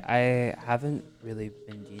 I haven't really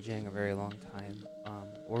been DJing a very long time,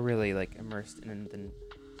 or really like immersed in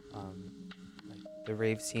like the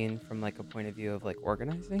rave scene from like a point of view of like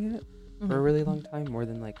organizing it for a really long time, more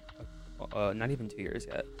than like not even 2 years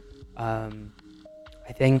yet. I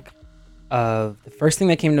think the first thing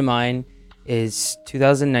that came to mind is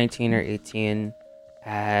 2019 or 18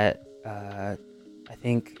 at I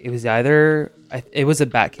think it was either it was a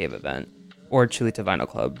Batcave event or Chulita Vinyl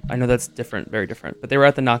Club. I know that's different, very different, but they were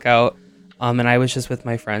at the Knockout, and I was just with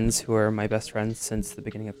my friends who are my best friends since the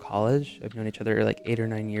beginning of college. I've known each other like 8 or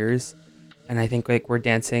 9 years, and I think like we're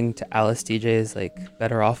dancing to Alice DJ's like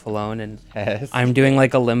Better Off Alone, and Yes. I'm doing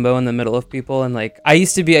like a limbo in the middle of people, and like I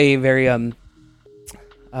used to be a very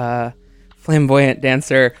flamboyant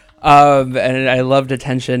dancer, and I loved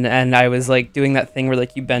attention, and I was like doing that thing where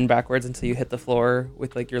like you bend backwards until you hit the floor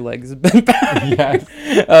with like your legs bent back. Yes.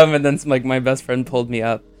 And then like my best friend pulled me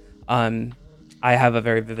up. I have a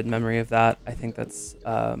very vivid memory of that. I think that's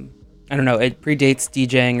I don't know, it predates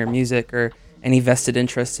DJing or music or any vested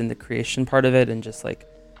interest in the creation part of it, and just like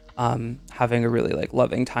having a really like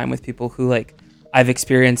loving time with people who like I've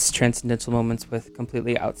experienced transcendental moments with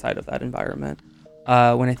completely outside of that environment.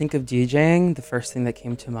 When I think of DJing, the first thing that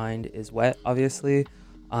came to mind is Wet, obviously.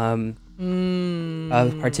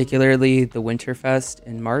 Particularly the Winterfest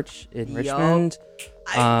in March in Richmond.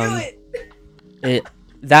 I knew it.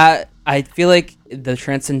 I feel like the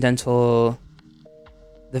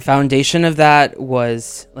foundation of that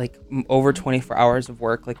was like over 24 hours of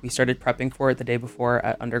work. Like we started prepping for it the day before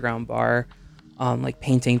at Underground Bar, like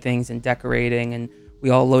painting things and decorating, and we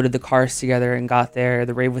all loaded the cars together and got there.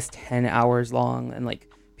 The rave was 10 hours long, and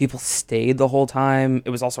like people stayed the whole time. It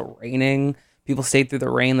was also raining. People stayed through the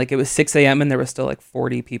rain. Like it was 6 a.m. and there was still like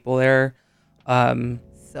 40 people there.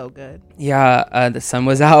 So good. Yeah, the sun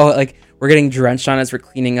was out. Like we're getting drenched on as we're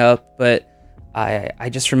cleaning up, but I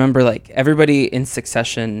just remember like everybody in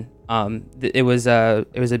succession. It was a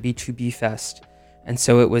B2B fest, and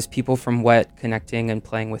so it was people from Wet connecting and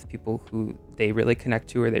playing with people who they really connect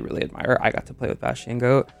to or they really admire. I got to play with Bashy and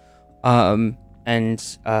Goat, and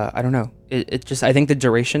I don't know. It just, I think the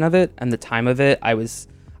duration of it and the time of it, I was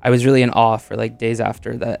really in awe for like days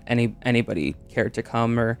after that anybody cared to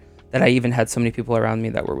come, or that I even had so many people around me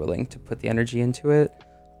that were willing to put the energy into it.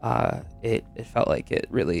 It felt like it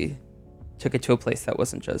really took it to a place that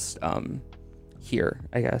wasn't just here,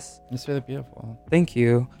 I guess. It's really beautiful. Thank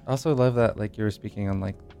you. I also love that like you were speaking on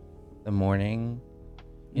like the morning,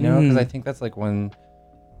 you know, because I think that's like one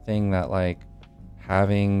thing that like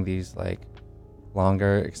having these like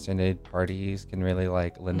longer extended parties can really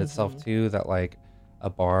like lend itself to, that like a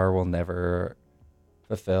bar will never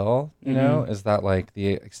fulfill, you know, is that like the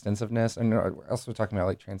extensiveness. And we're also talking about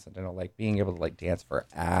like transcendental, like being able to like dance for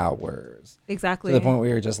hours. Exactly. To the point where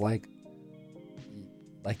you're just like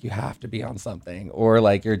you have to be on something, or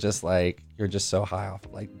like you're just so high off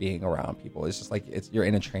like being around people. It's just like you're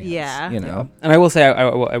in a trance. Yeah. You know. And I will say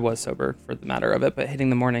I was sober for the matter of it, but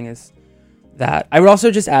hitting the morning is that. I would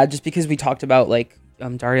also just add, just because we talked about like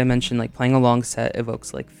Daria mentioned like playing a long set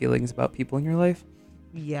evokes like feelings about people in your life.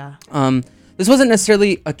 Yeah. This wasn't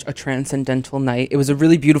necessarily a transcendental night. It was a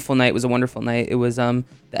really beautiful night. It was a wonderful night. It was the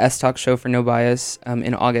S-Talk show for No Bias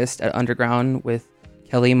in August at Underground with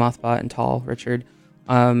Kelly, Mothbot, and Tall Richard.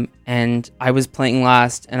 And I was playing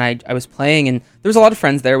last, and I was playing, and there was a lot of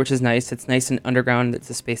friends there, which is nice. It's nice in Underground. It's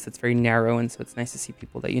a space that's very narrow, and so it's nice to see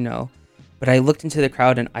people that you know. But I looked into the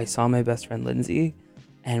crowd, and I saw my best friend Lindsay,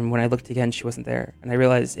 and when I looked again, she wasn't there. And I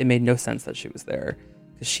realized it made no sense that she was there,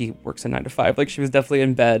 because she works a 9 to 5. Like, she was definitely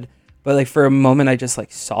in bed. But like for a moment, I just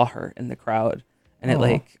like saw her in the crowd,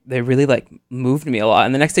 and they really like moved me a lot.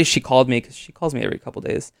 And the next day she called me, because she calls me every couple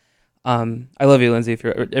days. I love you, Lindsay, if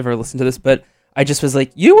you're ever listen to this, but I just was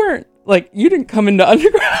like, you didn't come into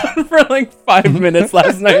Underground for like 5 minutes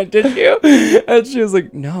last night, did you? And she was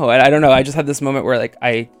like, no. And I don't know. I just had this moment where like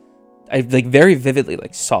I like very vividly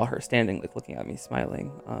like saw her standing, like looking at me,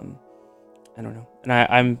 smiling. I don't know. And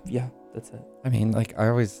I'm that's it. I mean, like I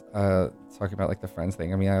always talking about like the friends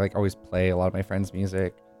thing. I mean, I like always play a lot of my friends'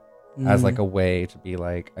 music as like a way to be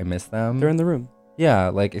like, I miss them. They're in the room. Yeah,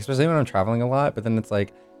 like especially when I'm traveling a lot. But then it's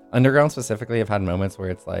like Underground specifically, I've had moments where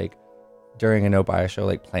it's like during a No Bias show,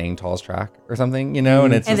 like playing Tall's track or something, you know,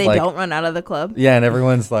 and it's and just they like, don't run out of the club. Yeah, and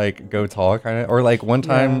everyone's like, go Tall kind of. Or like one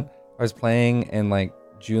time I was playing and like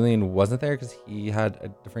Julian wasn't there because he had a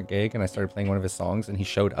different gig, and I started playing one of his songs, and he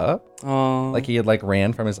showed up. Oh, Like he had like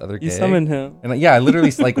ran from his other gig. you summoned him. And like, yeah, I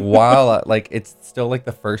literally like while like it's still like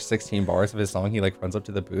the first 16 bars of his song, he like runs up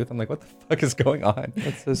to the booth. I'm like, what the fuck is going on?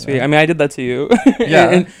 That's so sweet. I mean, I did that to you.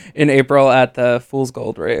 Yeah. in April at the Fool's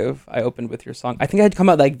Gold rave, I opened with your song. I think I'd come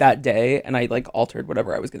out like that day, and I like altered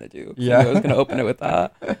whatever I was gonna do. Yeah. I was gonna open it with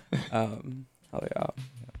that. Hell yeah.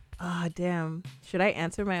 Oh, damn. Should I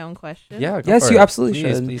answer my own question? Yeah. Yes, for you it. absolutely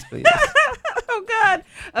Please, should. Please. Oh, God.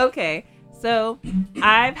 Okay. So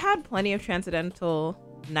I've had plenty of transcendental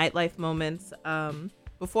nightlife moments.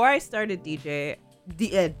 Before I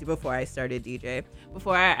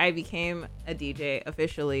became a DJ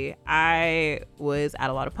officially, I was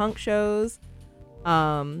at a lot of punk shows.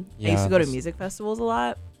 I used to go to music festivals a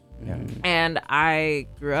lot. Yeah. And I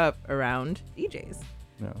grew up around DJs.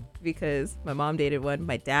 No. Because my mom dated one,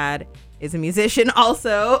 my dad is a musician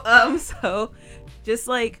also. So just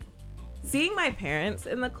like seeing my parents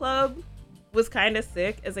in the club was kind of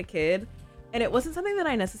sick as a kid. And it wasn't something that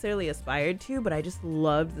I necessarily aspired to, but I just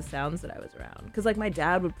loved the sounds that I was around. Because like my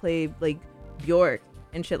dad would play like Bjork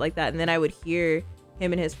and shit like that. And then I would hear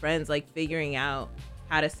him and his friends like figuring out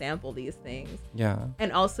how to sample these things. Yeah.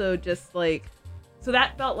 And also just like, so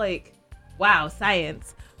that felt like, wow,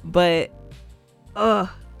 science. But,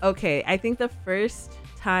 okay. I think the first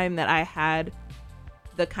time that I had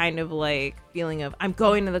the kind of like feeling of I'm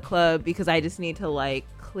going to the club because I just need to like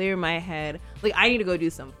clear my head. Like I need to go do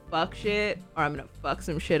some fuck shit or I'm going to fuck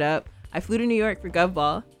some shit up. I flew to New York for Gov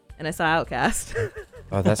Ball and I saw Outkast.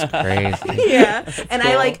 Oh, that's crazy. Yeah. And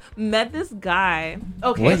I like met this guy.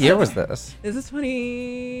 Okay. What year was this? This is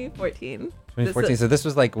 2014. 2014. So this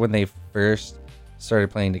was like when they first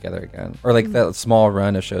started playing together again, or like that small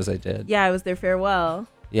run of shows they did. Yeah, it was their farewell.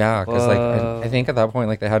 Yeah, because like I think at that point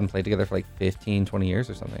like they hadn't played together for like 15, 20 years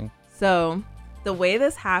or something. So the way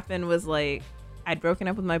this happened was like I'd broken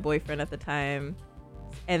up with my boyfriend at the time,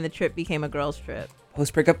 and the trip became a girls' trip.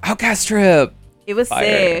 Post breakup Outkast trip. It was Fire.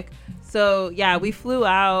 sick. So yeah, we flew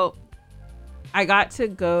out. I got to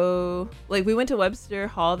go, like we went to Webster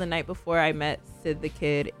Hall the night before I met Sid the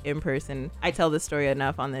Kid in person. I tell this story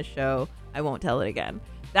enough on this show. I won't tell it again.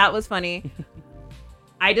 That was funny.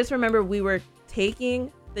 I just remember we were taking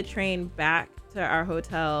the train back to our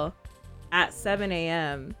hotel at 7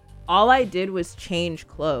 a.m. All I did was change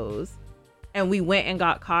clothes and we went and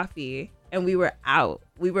got coffee and we were out.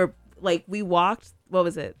 We were like, we walked, what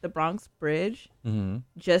was it? The Bronx Bridge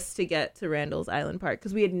just to get to Randall's Island Park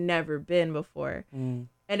because we had never been before. And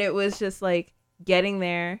it was just like getting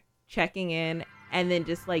there, checking in, and then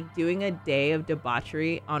just like doing a day of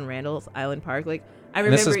debauchery on Randall's Island Park. Like I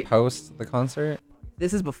remember This is post the concert?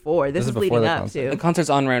 this is before. This is before leading the up concert. The to. concert's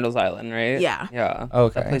on Randall's Island, right? Yeah. Yeah.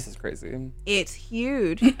 Okay. That place is crazy. It's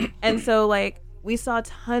huge. And so like we saw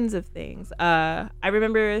tons of things. I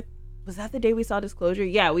remember, was that the day we saw Disclosure?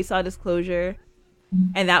 Yeah, we saw Disclosure.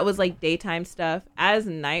 And that was like daytime stuff. As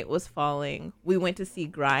night was falling, we went to see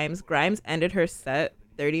Grimes. Grimes ended her set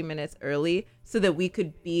 30 minutes early so that we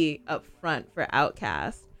could be up front for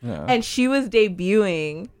Outkast. Yeah. And she was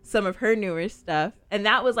debuting some of her newer stuff. And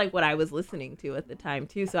that was like what I was listening to at the time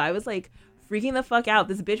too. So I was like freaking the fuck out.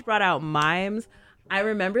 This bitch brought out mimes. I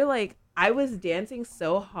remember like I was dancing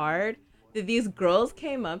so hard that these girls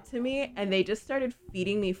came up to me and they just started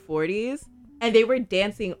feeding me 40s and they were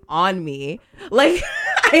dancing on me. Like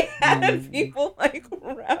I had people like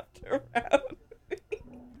wrapped around me.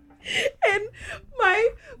 And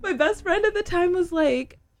my best friend at the time was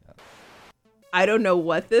like, I don't know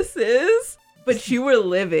what this is, but you were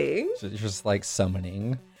living. Just like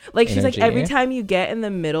summoning. Like she's like, energy. every time you get in the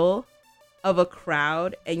middle of a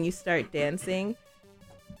crowd and you start dancing,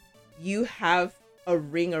 you have a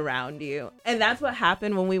ring around you. And that's what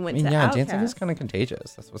happened when we went to yeah, Outkast. dancing is kind of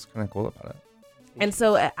contagious. That's what's kind of cool about it. And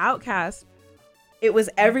so at Outkast, it was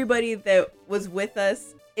everybody that was with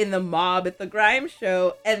us in the mob at the Grimes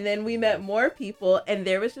show, and then we met more people, and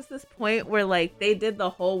there was just this point where like they did the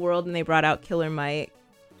whole world and they brought out Killer Mike.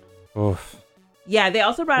 Oof. Yeah, they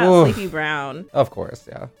also brought out Sleepy Brown. Of course,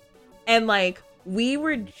 yeah. And like we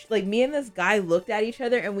were like, me and this guy looked at each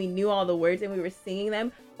other and we knew all the words and we were singing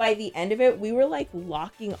them. By the end of it, we were like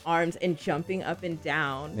locking arms and jumping up and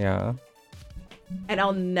down. Yeah. And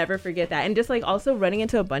I'll never forget that. And just like also running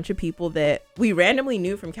into a bunch of people that we randomly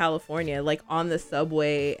knew from California, like on the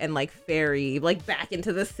subway and like ferry, like back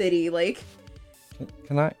into the city. Like,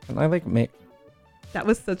 Can I like make? that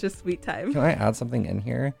was such a sweet time. Can I add something in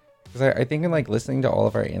here? Because I think in like listening to all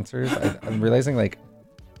of our answers, I'm realizing like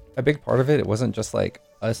a big part of it wasn't just like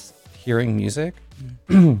us hearing music.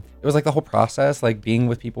 It was like the whole process, like being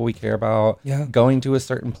with people we care about, going to a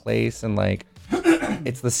certain place, and like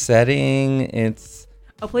it's the setting, it's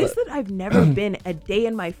A place that I've never been a day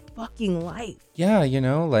in my fucking life. yeah, you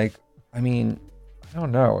know, like I mean, I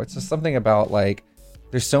don't know, it's just something about like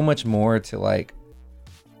there's so much more to like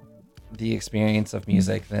the experience of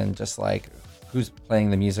music than just like who's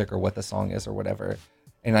playing the music or what the song is or whatever.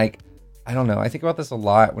 And like I don't know, I think about this a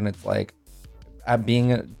lot when it's like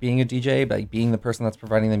being a DJ, but like being the person that's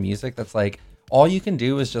providing the music, that's like all you can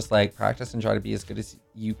do is just like practice and try to be as good as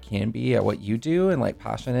you can be at what you do, and like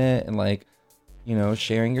passionate and like, you know,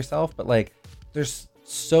 sharing yourself. But like there's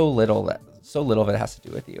so little of it has to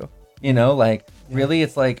do with you, you know, like really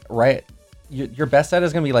it's like right, your best set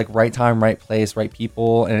is gonna be like right time, right place, right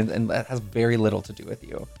people, and that has very little to do with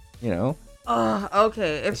you, you know. Oh,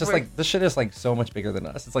 okay. It's just like this shit is like so much bigger than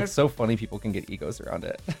us. It's like so funny people can get egos around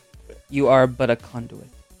it. You are but a conduit.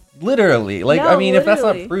 Literally. Like, No, I mean, if that's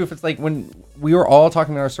not literally. proof, it's like when we were all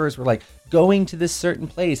talking about our stories, we're like going to this certain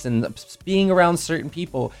place and being around certain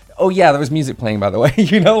people. Oh, yeah, there was music playing, by the way.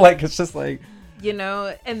 You know, like, it's just like. You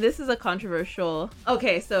know, and this is a controversial.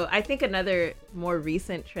 Okay, so I think another more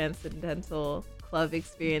recent transcendental club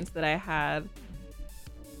experience that I had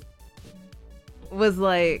was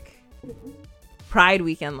like Pride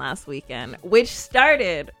weekend last weekend, which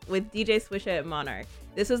started with DJ Swisha at Monarch.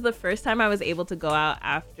 This was the first time I was able to go out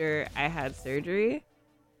after I had surgery.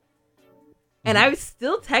 And I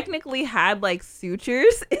still technically had like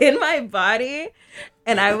sutures in my body,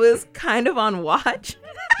 and I was kind of on watch.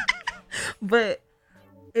 But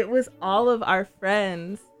it was all of our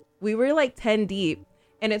friends. We were like 10 deep.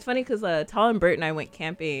 And it's funny because Tall and Bert and I went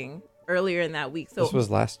camping earlier in that week. So This was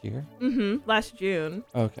last year? last June.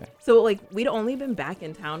 Okay. So like we'd only been back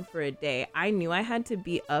in town for a day. I knew I had to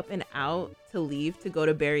be up and out to leave to go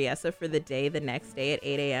to Berryessa for the day the next day at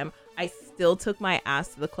 8 a.m. I still took my ass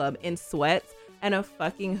to the club in sweats and a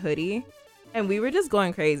fucking hoodie. And we were just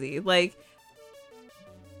going crazy. Like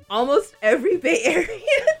almost every Bay Area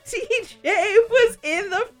DJ was in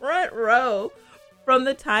the front row from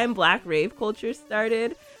the time Black rave culture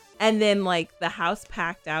started. And then, like, the house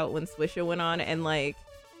packed out when Swisha went on. And, like,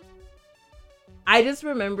 I just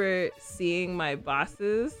remember seeing my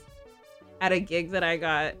bosses at a gig that I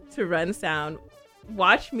got to run sound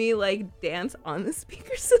watch me, like, dance on the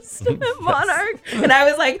speaker system at Monarch. And I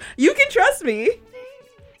was like, you can trust me.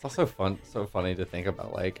 It's also so funny to think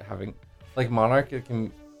about, like, having, like, Monarch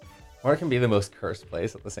can be the most cursed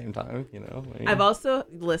place at the same time, you know? I mean, I've also,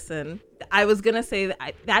 listen, I was going to say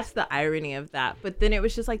that that's the irony of that. But then it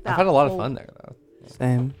was just like that. I've had a lot of fun there, though.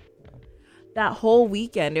 Same. That whole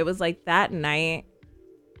weekend, it was like that night.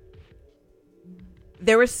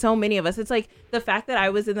 There were so many of us. It's like the fact that I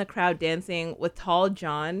was in the crowd dancing with Tall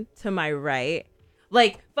John to my right,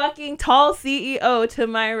 like fucking Tall CEO to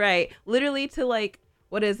my right, literally to like,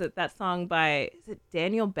 what is it? That song by, is it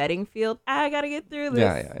Daniel Bedingfield? I gotta get through this.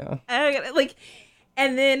 Yeah. I gotta, like,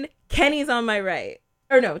 and then Kenny's on my right,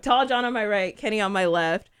 or no, Tall John on my right, Kenny on my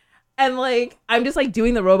left, and like I'm just like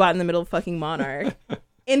doing the robot in the middle of fucking Monarch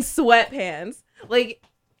in sweatpants. Like,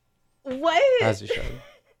 what? As you should.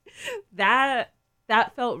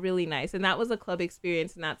 That felt really nice, and that was a club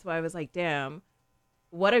experience, and that's why I was like, damn,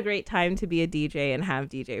 what a great time to be a DJ and have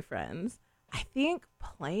DJ friends. I think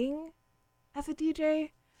playing as a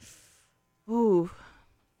DJ, ooh,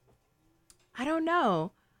 I don't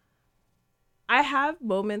know. I have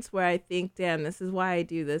moments where I think, damn, this is why I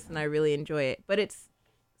do this and I really enjoy it. But it's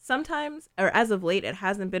sometimes, or as of late, it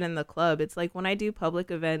hasn't been in the club. It's like when I do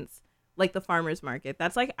public events, like the farmer's market,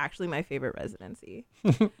 that's like actually my favorite residency.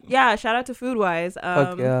 Yeah, shout out to Foodwise.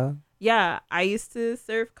 Fuck yeah. Yeah, I used to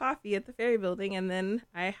serve coffee at the Ferry Building, and then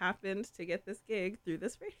I happened to get this gig through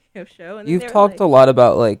this radio show. And You've talked a lot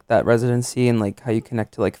about like that residency and like how you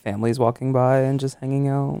connect to like families walking by and just hanging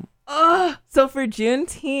out. So for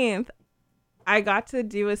Juneteenth, I got to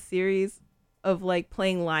do a series of like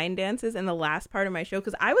playing line dances in the last part of my show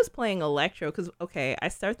because I was playing electro. Because okay, I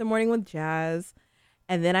start the morning with jazz,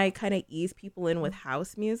 and then I kind of ease people in with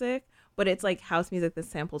house music, but it's like house music that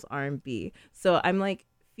samples R&B. So I'm like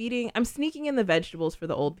I'm sneaking in the vegetables for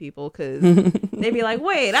the old people because they'd be like,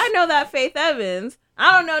 wait, I know that Faith Evans.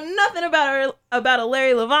 I don't know nothing about a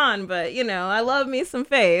Larry Levon, but you know, I love me some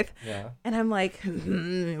Faith. Yeah. And I'm like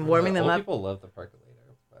warming them Old up. People love the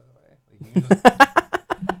percolator, by the way. Like,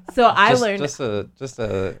 So I learned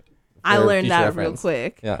I learned that real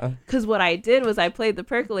quick. Yeah. Because what I did was I played the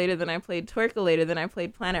percolator, then I played twerkulator, then I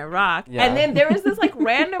played Planet Rock. Yeah. And then there was this like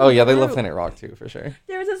random Oh yeah, they love group. Planet Rock too, for sure.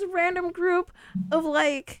 There was this random group of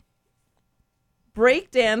like break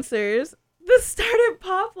dancers that started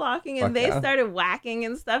pop locking and Fuck they yeah. started whacking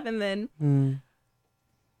and stuff. And then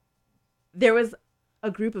there was a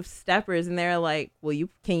group of steppers and they're like,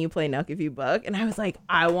 can you play Nuck If You Buck? And I was like,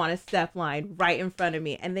 I want a step line right in front of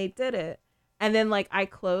me. And they did it. And then, like, I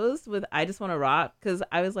closed with I Just Want to Rock because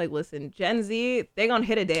I was like, listen, Gen Z, they're going to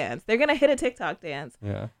hit a dance. They're going to hit a TikTok dance.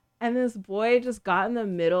 Yeah. And this boy just got in the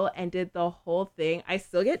middle and did the whole thing. I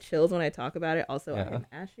still get chills when I talk about it. Also, Yeah. I'm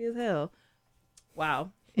ashy as hell.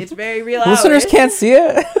 Wow. It's very real. Listeners can't see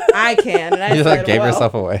it. I can. And I You said, like gave well,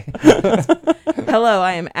 yourself away. hello,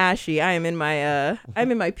 I am ashy. I am in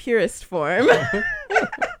my purest form.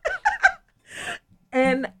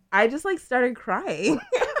 And I just like started crying.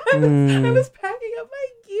 I was packing up my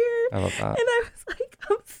gear. I love that. And I was like,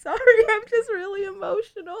 I'm sorry. I'm just really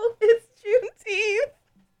emotional. It's Juneteenth.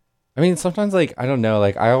 I mean, sometimes, like, I don't know,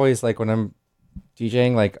 like, I always, like, when I'm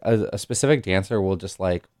DJing, like, a specific dancer will just,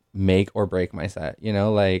 like, make or break my set, you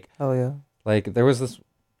know? Like, Hell yeah. there was this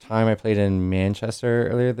time I played in Manchester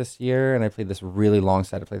earlier this year, and I played this really long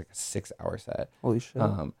set. I played like a 6-hour set. Holy shit.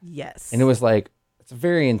 Yes. And it was like, it's a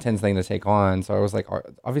very intense thing to take on. So I was like,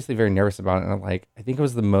 obviously very nervous about it. And I'm like, I think it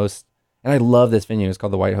was the most, and I love this venue. It's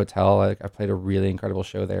called the White Hotel. I played a really incredible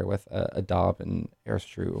show there with Adob and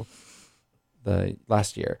Airstrew the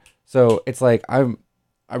last year. So it's like, I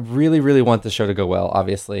really, really want the show to go well,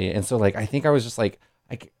 obviously. And so like, I think I was just like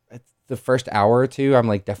the first hour or two, I'm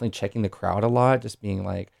like definitely checking the crowd a lot, just being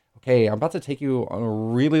like, okay, I'm about to take you on a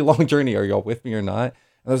really long journey. Are y'all with me or not? And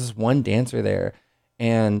there was this one dancer there,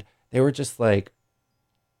 and they were just like,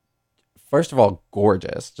 first of all,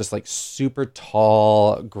 gorgeous, just like super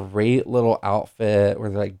tall, great little outfit where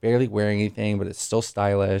they're like barely wearing anything, but it's still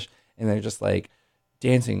stylish. And they're just like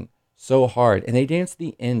dancing so hard. And they danced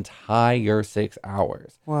the entire 6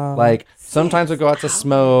 hours. Wow. Like sometimes we'd go out to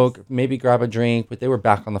smoke, maybe grab a drink, but they were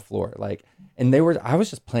back on the floor. Like, and I was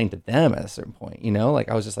just playing to them at a certain point, you know, like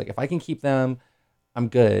I was just like, if I can keep them, I'm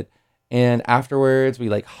good. And afterwards we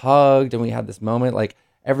like hugged and we had this moment, like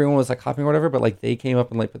everyone was like hopping or whatever, but like they came up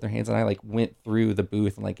and like put their hands on, I like went through the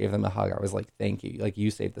booth and like gave them a hug. I was like, thank you. Like you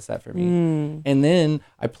saved the set for me. And then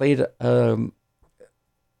I played,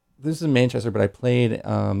 this is in Manchester, but I played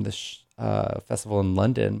this festival in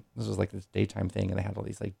London. This was like this daytime thing, and they had all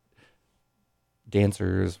these like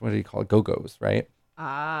dancers. What do you call it? Go-go's, right?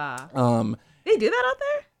 They do that out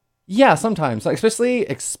there? Yeah, sometimes, like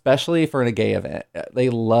especially for a gay event,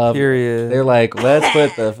 they love. Period. They're like, let's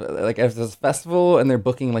put if there's a festival and they're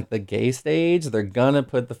booking like the gay stage, they're gonna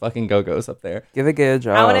put the fucking Go-go's up there. Give a gay a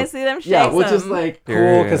job. I want to see them shake Yeah, which some. is like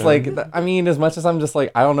cool because like I mean, as much as I'm just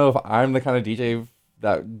like, I don't know if I'm the kind of DJ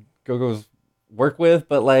that Go-go's work with,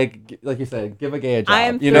 but like you said, give a gay a job. I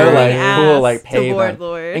am you know, like cool, like to pay Board them.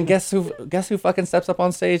 Lord. And guess who fucking steps up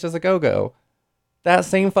on stage as a go-go? That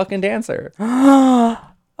same fucking dancer. That's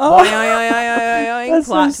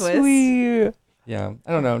plot so twist. sweet. Yeah,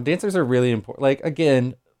 I don't know. Dancers are really important. Like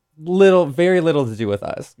again, very little to do with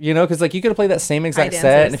us, you know, because like you could have played that same exact set,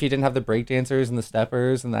 dancers. and if you didn't have the break dancers and the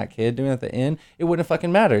steppers and that kid doing it at the end, it wouldn't have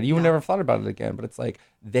fucking mattered. You would never have thought about it again. But it's like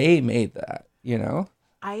they made that, you know.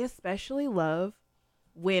 I especially love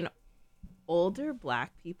when older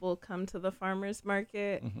Black people come to the farmers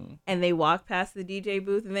market and they walk past the DJ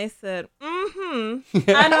booth and they said,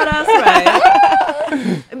 I know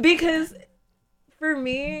that's right. Because for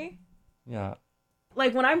me, Yeah.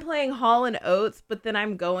 like when I'm playing Hall and Oates, but then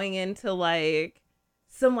I'm going into like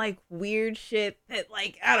some like weird shit that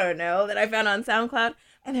like, I don't know, that I found on SoundCloud,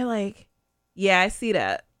 and they're like, yeah, I see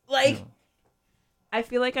that. Like, I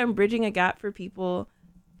feel like I'm bridging a gap for people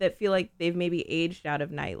that feel like they've maybe aged out of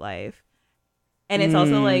nightlife. And it's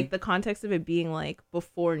also like the context of it being like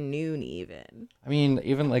before noon even. I mean,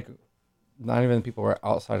 even like not even people who are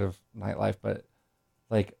outside of nightlife, but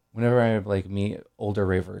like whenever I like meet older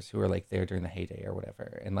ravers who are like there during the heyday or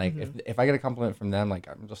whatever, and like if I get a compliment from them, like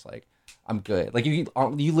I'm just like, I'm good. Like you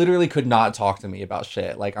literally could not talk to me about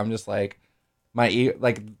shit. Like I'm just like my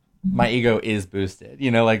ego is boosted,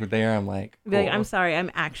 you know. Like there, I'm like, Be like, cool. I'm sorry,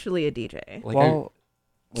 I'm actually a DJ. Like, Well,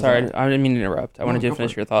 sorry, I didn't mean to interrupt. I wanted you to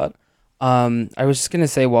finish your thought. I was just gonna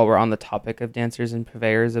say, while we're on the topic of dancers and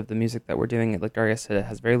purveyors of the music that we're doing, like Daria said, it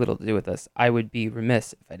has very little to do with us. I would be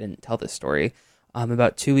remiss if I didn't tell this story.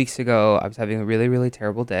 About 2 weeks ago, I was having a really, really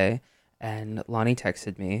terrible day, and Lonnie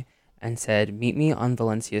texted me and said, "Meet me on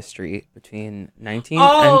Valencia Street between 19th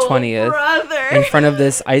and 20th brother. in front of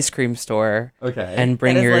this ice cream store, okay, and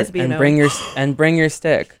bring That is your lesbian bring your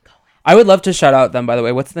stick." I would love to shout out them, by the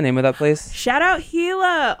way. What's the name of that place? Shout out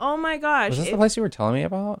Gila. Oh my gosh. was this the place you were telling me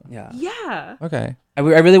about? Yeah. Yeah. Okay, I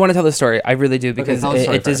really want to tell the story. I really do, because tell the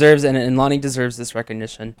story it first. deserves, and Lonnie deserves this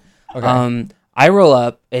recognition. okay. I roll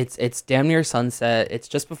up. It's damn near sunset. It's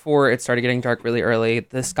just before it started getting dark really early.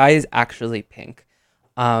 The sky is actually pink.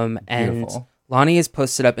 And Beautiful. Lonnie is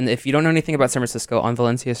posted up. And if you don't know anything about San Francisco, on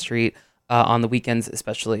Valencia Street, on the weekends,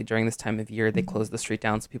 especially during this time of year, they close the street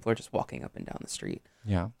down, so people are just walking up and down the street.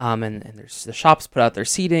 Yeah. And there's the shops put out their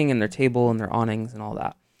seating and their table and their awnings and all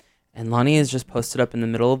that. And Lonnie is just posted up in the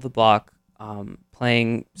middle of the block,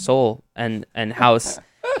 playing soul and house.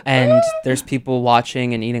 And there's people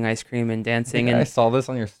watching and eating ice cream and dancing. I And saw this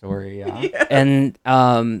on your story. Yeah. and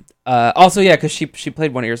also, yeah, because she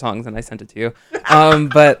played one of your songs and I sent it to you.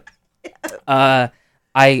 But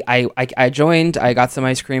I joined. I got some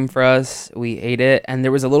ice cream for us. We ate it, and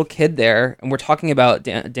there was a little kid there. And we're talking about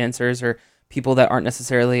dancers or people that aren't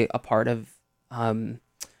necessarily a part of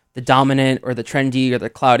the dominant or the trendy or the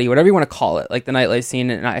cloudy, whatever you want to call it, like the nightlife scene.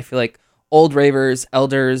 And I feel like old ravers,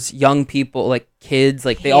 elders, young people, like kids,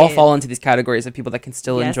 like they all fall into these categories of people that can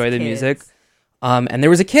still Yes, enjoy the kids. music. And there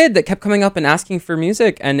was a kid that kept coming up and asking for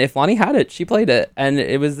music, and if Lonnie had it, she played it, and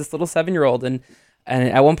it was this little 7-year-old, and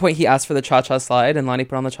at one point he asked for the cha-cha slide, and Lonnie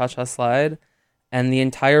put on the cha-cha slide, and the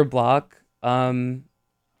entire block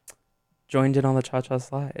joined in on the cha-cha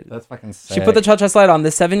slide. That's fucking sick. She put the cha-cha slide on. The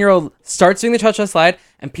 7-year-old starts doing the cha-cha slide,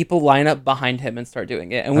 and people line up behind him and start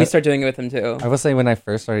doing it, and we start doing it with him too. I will say, when I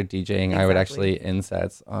first started DJing, I would actually end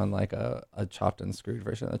sets on like a chopped and screwed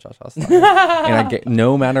version of the cha-cha slide. And I get,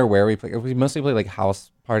 no matter where we play, we mostly play like house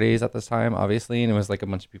parties at this time, obviously, and it was like a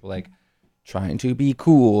bunch of people like trying to be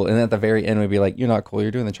cool, and at the very end we'd be like, "You're not cool.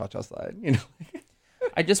 You're doing the cha-cha slide," you know.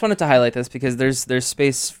 I just wanted to highlight this because there's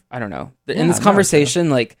space. I don't know, in Yeah, this no, conversation,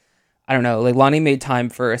 like. I don't know, like Lonnie made time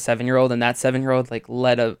for a 7-year-old, and that 7-year-old like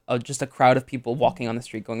led just a crowd of people walking on the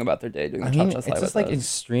street going about their day doing the cha-cha slide. It's just like us.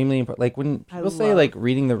 extremely important. Like when people say like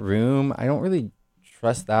reading the room, I don't really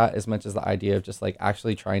trust that as much as the idea of just like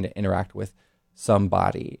actually trying to interact with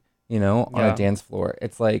somebody, you know, on a dance floor.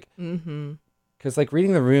 It's like, because like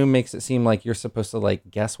reading the room makes it seem like you're supposed to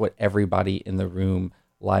like guess what everybody in the room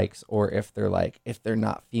likes, or if they're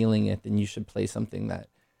not feeling it, then you should play something that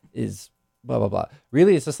is blah blah blah.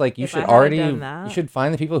 Really, it's just like you should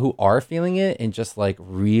find the people who are feeling it and just like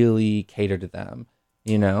really cater to them,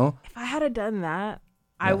 you know. If I had done that,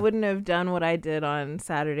 I wouldn't have done what I did on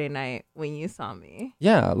Saturday night when you saw me.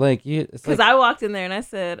 Yeah, like you, because I walked in there and I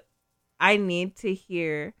said, I need to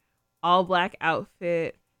hear All Black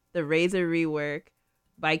Outfit, the Razor rework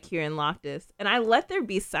by Kieran Loftus, and I let there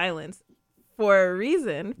be silence for a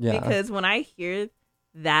reason, because when I hear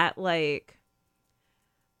that like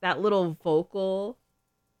that little vocal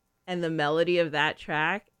and the melody of that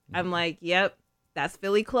track, I'm like, yep, that's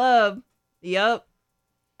Philly Club. Yep.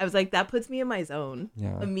 I was like, that puts me in my zone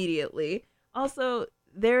immediately. Also,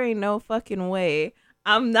 there ain't no fucking way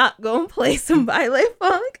I'm not going to play some Baile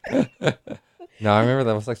Funk. No, I remember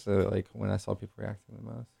that was actually like when I saw people reacting the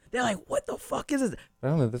most. They're like, what the fuck is this? I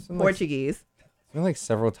don't know. There's been Portuguese. It's been like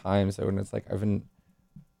several times when it's like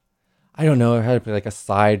I don't know, I had to play like a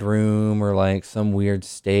side room or like some weird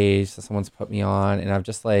stage that someone's put me on, and I'm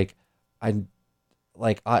just like,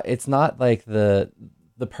 it's not like the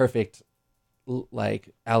perfect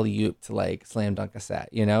like alley-oop to like slam dunk a set,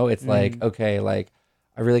 you know. It's like, okay, like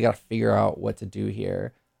I really got to figure out what to do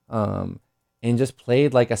here, and just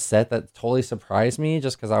played like a set that totally surprised me,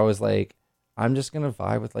 just because I was like, I'm just gonna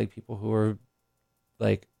vibe with like people who are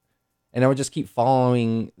like. And I would just keep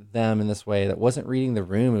following them in this way that wasn't reading the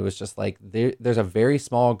room. It was just like, there's a very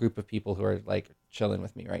small group of people who are like chilling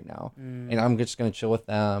with me right now. And I'm just going to chill with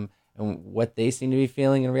them. And what they seem to be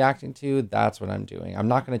feeling and reacting to, that's what I'm doing. I'm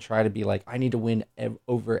not going to try to be like, I need to win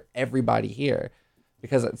over everybody here.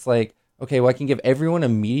 Because it's like, okay, well, I can give everyone a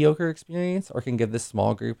mediocre experience, or I can give this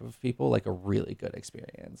small group of people like a really good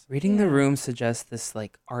experience. Reading the room suggests this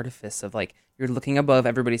like artifice of like you're looking above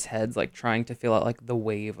everybody's heads, like trying to feel out like the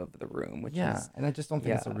wave of the room, which is, and I just don't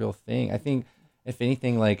think it's a real thing. I think if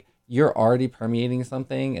anything, like you're already permeating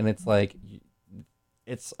something, and it's like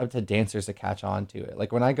it's up to dancers to catch on to it.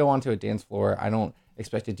 Like when I go onto a dance floor, I don't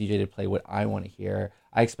expect a DJ to play what I want to hear.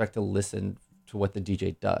 I expect to listen to what the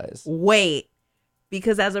DJ does. Wait.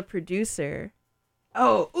 Because as a producer,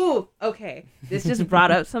 okay. This just brought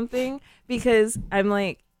up something, because I'm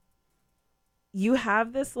like, you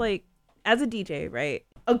have this like, as a DJ, right?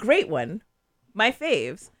 A great one, my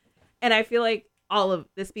faves. And I feel like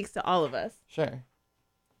this speaks to all of us. Sure.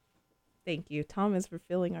 Thank you. Tom is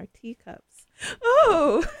refilling our teacups.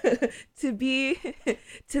 Oh, to be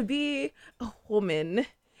a woman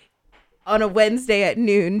on a Wednesday at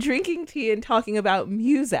noon, drinking tea and talking about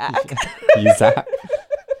music. Music.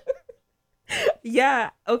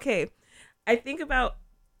 Yeah. Okay. I think about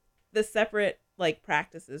the separate like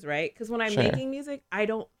practices, right? Because when I'm making music, I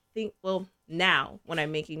don't think, well, now when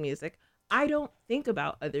I'm making music, I don't think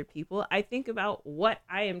about other people. I think about what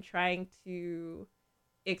I am trying to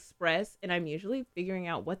express, and I'm usually figuring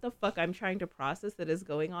out what the fuck I'm trying to process that is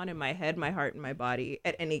going on in my head, my heart, and my body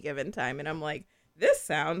at any given time. And I'm like, this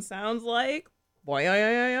sounds like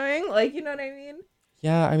boing, like, you know what I mean?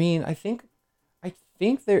 Yeah, I mean, I think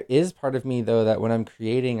there is part of me though that when I'm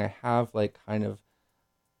creating, I have like kind of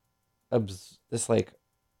this like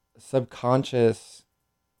subconscious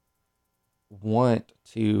want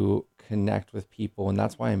to connect with people, and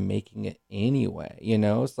that's why I'm making it anyway. You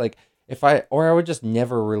know, it's like I would just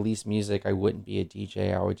never release music, I wouldn't be a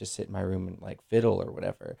DJ. I would just sit in my room and like fiddle or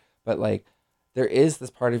whatever. But like, there is this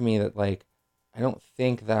part of me that like, I don't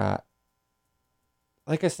think that,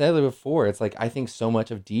 like I said before, it's like I think so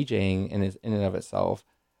much of DJing in and of itself,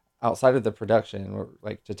 outside of the production, or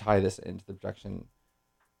like to tie this into the production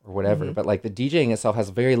or whatever. But like the DJing itself has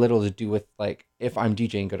very little to do with like if I'm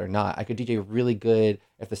DJing good or not. I could DJ really good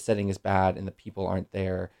if the setting is bad and the people aren't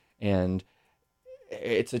there and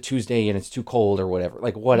it's a Tuesday and it's too cold or whatever.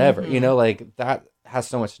 Like whatever, you know, like that has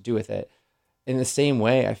so much to do with it. In the same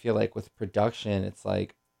way, I feel like with production, it's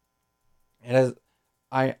like it has.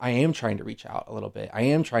 I am trying to reach out a little bit. I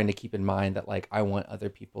am trying to keep in mind that like I want other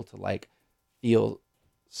people to like feel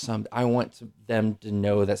I want them to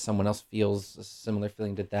know that someone else feels a similar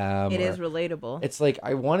feeling to them. It is relatable. It's like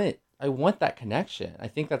I want that connection. I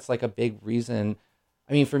think that's like a big reason.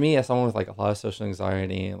 I mean, for me, as someone with like a lot of social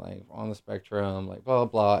anxiety, like on the spectrum, like blah, blah,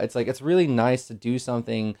 blah, it's like, it's really nice to do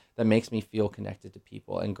something that makes me feel connected to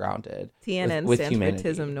people and grounded. TNN with stands humanity. for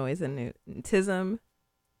Tism, Noise, and New. Tism,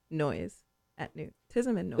 Noise, at New.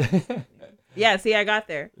 Tism and Noise. Yeah, see, I got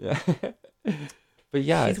there. Yeah. But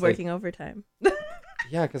yeah. She's it's working overtime.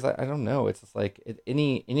 Yeah, because I don't know. It's just like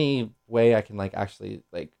any way I can like actually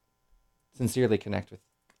like sincerely connect with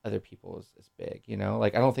other people is big, you know?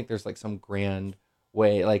 Like, I don't think there's like some grand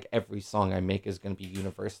way like every song I make is going to be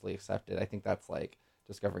universally accepted. I think that's like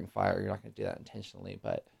discovering fire. You're not going to do that intentionally,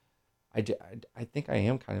 but I think I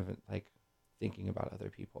am kind of like thinking about other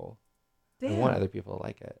people. Damn. I want other people to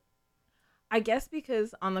like it. I guess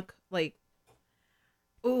because on the like,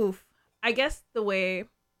 I guess the way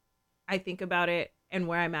I think about it and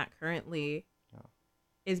where I'm at currently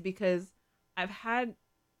is because I've had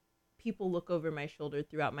people look over my shoulder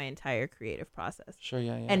throughout my entire creative process. Sure,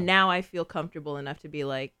 yeah. And now I feel comfortable enough to be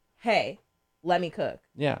like, hey, let me cook.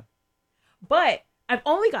 Yeah. But I've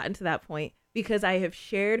only gotten to that point because I have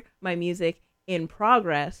shared my music in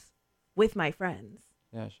progress with my friends.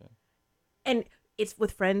 Yeah, sure. And it's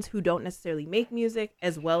with friends who don't necessarily make music,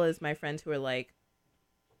 as well as my friends who are like,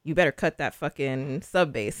 you better cut that fucking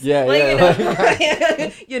sub bass. Yeah, like, yeah. You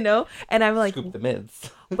know? You know? And I'm like, Scoop the mids.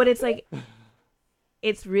 but it's like,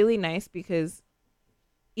 it's really nice because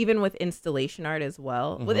even with installation art as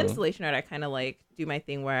well, with installation art, I kind of like do my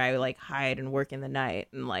thing where I like hide and work in the night,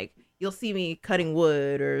 and like you'll see me cutting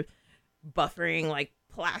wood or buffering like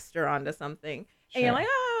plaster onto something. And you're like,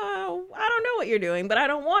 oh, I don't know what you're doing, but I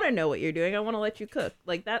don't want to know what you're doing. I want to let you cook.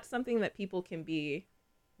 Like, that's something that people can be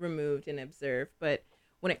removed and observe. But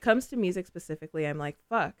when it comes to music specifically, I'm like,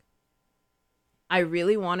 fuck. I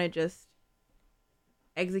really want to just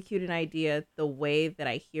execute an idea the way that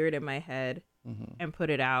I hear it in my head and put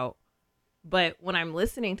it out. But when I'm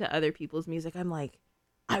listening to other people's music, I'm like,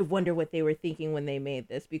 I wonder what they were thinking when they made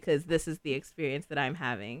this, because this is the experience that I'm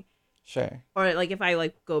having. Sure. Or like if I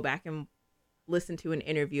like go back and listen to an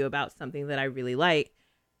interview about something that I really like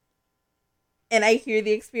and I hear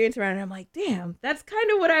the experience around it, I'm like, damn, that's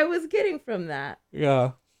kind of what I was getting from that.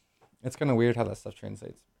 Yeah. It's kind of weird how that stuff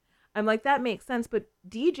translates. I'm like, that makes sense, but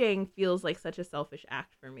DJing feels like such a selfish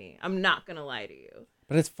act for me. I'm not going to lie to you.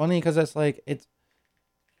 But it's funny because it's like,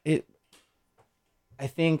 I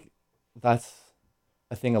think that's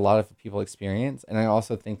a thing a lot of people experience. And I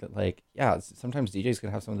also think that like, yeah, sometimes DJs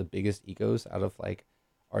can have some of the biggest egos out of like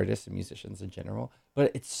artists and musicians in general.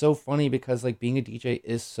 But it's so funny because like being a DJ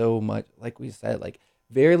is so much, like we said, like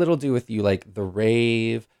very little to do with you, like the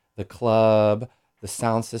rave, the club, the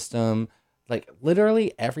sound system, like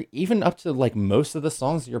literally even up to like most of the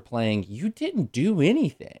songs you're playing, you didn't do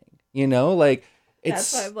anything, you know, like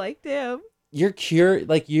it's, that's why I'm like, damn. You're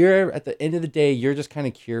at the end of the day, you're just kind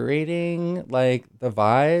of curating like the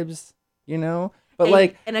vibes, you know,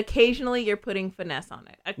 but and occasionally you're putting finesse on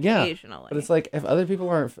it. Occasionally. Yeah, but it's like, if other people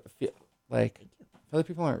aren't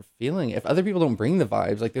feeling it, if other people don't bring the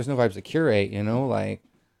vibes, like there's no vibes to curate, you know, like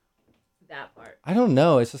that part. I don't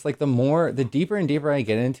know. It's just like the deeper and deeper I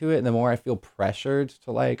get into it, the more I feel pressured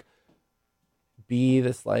to like be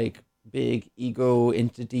this like big ego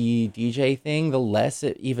entity DJ thing, the less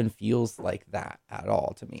it even feels like that at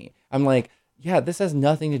all to me. I'm like, yeah, this has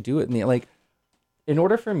nothing to do with me. Like, in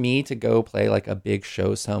order for me to go play like a big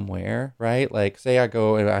show somewhere, right? Like, say I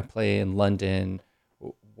go and I play in London,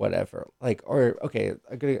 whatever. Like, or okay,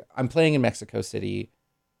 I'm playing in Mexico City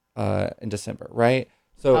in December, right?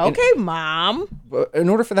 So okay, Mom. In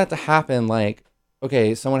order for that to happen, like,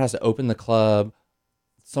 okay, someone has to open the club,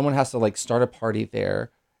 someone has to like start a party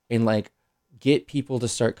there, and like get people to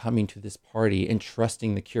start coming to this party and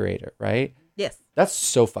trusting the curator, right? Yes. That's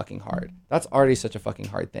so fucking hard. That's already such a fucking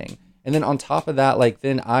hard thing. And then on top of that, like,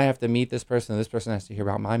 then I have to meet this person, and this person has to hear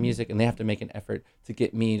about my music, and they have to make an effort to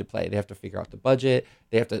get me to play. They have to figure out the budget.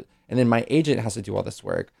 They have to, and then my agent has to do all this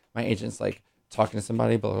work. My agent's like talking to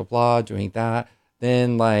somebody, blah, blah, blah, doing that.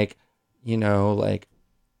 Then like, you know, like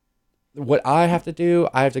what I have to do,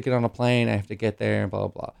 I have to get on a plane, I have to get there and blah, blah,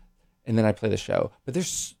 blah. And then I play the show. But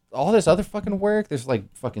there's all this other fucking work. There's like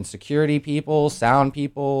fucking security people, sound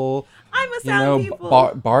people, I'm a sound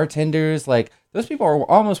people. Bartenders. Like those people are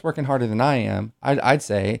almost working harder than I am. I'd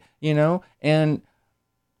say, and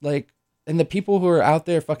like, and the people who are out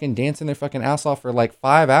there fucking dancing their fucking ass off for like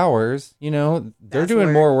 5 hours, they're That's doing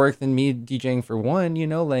work. more work than me DJing for one,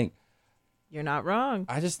 like. You're not wrong.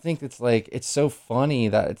 I just think it's like, it's so funny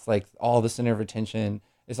that it's like all the center of attention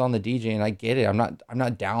is on the DJ, and I get it. I'm not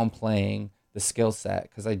downplaying the skill set,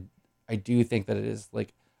 because I do think that it is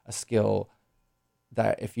like a skill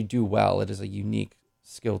that if you do well, it is a unique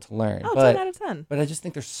skill to learn. Oh, but 10 out of 10. But I just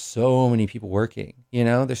think there's so many people working,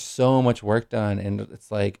 there's so much work done, and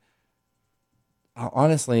it's like,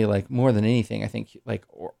 honestly, like more than anything, I think like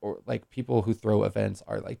or like people who throw events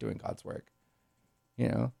are like doing God's work,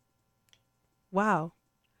 Wow.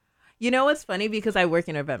 You know what's funny? Because I work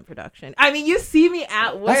in event production. I mean, you see me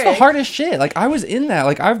at work. That's the hardest shit. Like I was in that.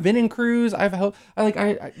 Like I've been in crews. I've helped.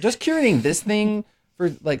 I just curating this thing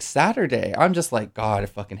for like Saturday. I'm just like, God, I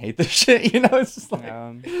fucking hate this shit. It's just like.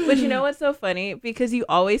 But you know what's so funny? Because you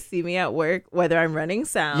always see me at work, whether I'm running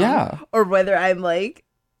sound, Yeah, or whether I'm like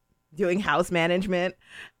doing house management.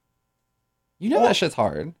 That shit's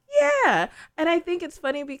hard. Yeah, and I think it's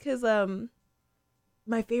funny because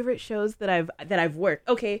my favorite shows that I've worked.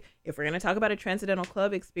 Okay, if we're gonna talk about a Transcendental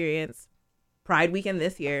Club experience, Pride Weekend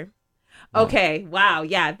this year. Okay, wow,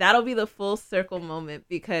 yeah, that'll be the full circle moment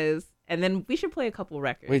and then we should play a couple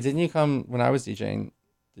records. Wait, didn't you come when I was DJing?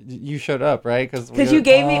 You showed up, right? Because you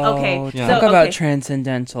gave me Yeah. Talk about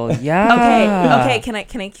Transcendental. Yeah. Okay. Can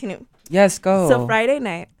I? Yes, go. So Friday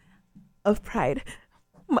night of Pride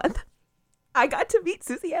month, I got to meet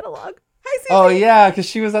Susie Analog. Hi, Susie. Oh yeah, because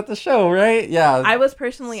she was at the show, right? Yeah. I was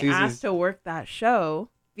personally Susie's- asked to work that show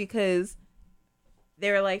because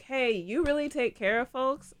they were like, "Hey, you really take care of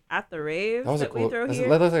folks at the raves That was we throw here."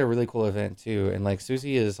 That was like a really cool event too, and like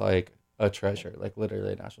Susie is like a treasure, like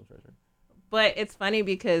literally a national treasure. But it's funny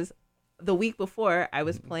because the week before I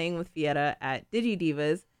was playing with Fietta at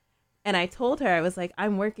DigiDivas, and I told her, I was like,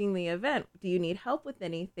 "I'm working the event. Do you need help with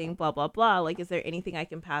anything? Blah blah blah. Like, is there anything I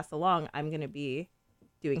can pass along? I'm gonna be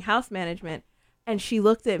doing house management." And she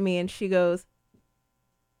looked at me and she goes,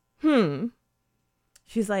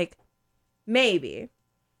 She's like, "Maybe."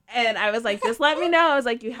 And I was like, "Just let me know." I was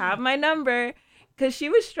like, "You have my number." Because she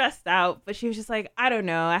was stressed out, but she was just like, "I don't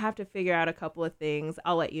know. I have to figure out a couple of things.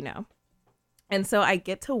 I'll let you know." And so I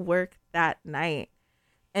get to work that night.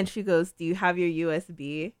 And she goes, "Do you have your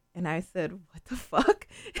USB?" And I said, "What the fuck?"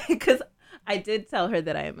 Because I did tell her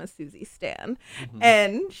that I am a Susie stan.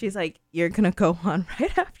 And she's like, "You're going to go on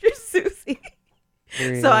right after Susie."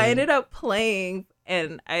 Really? So I ended up playing,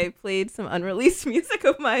 and I played some unreleased music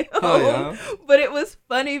of my own. Oh, yeah? But it was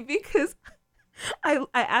funny because I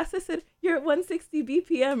asked, I said, "You're at 160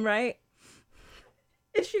 BPM, right?"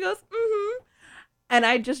 And she goes, "Mm-hmm." And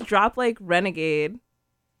I just dropped like Renegade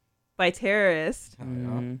by Terrorist.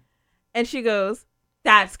 Mm. And she goes,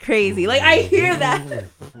 "That's crazy." Like, I hear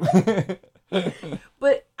that.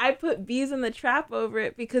 But I put Bees in the Trap over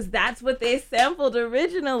it because that's what they sampled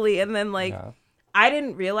originally. And then like, Yeah. I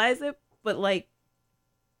didn't realize it, but like,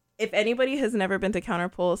 if anybody has never been to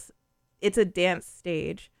Counterpulse, it's a dance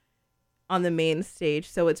stage on the main stage.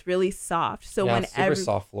 So it's really soft. So Yeah, when super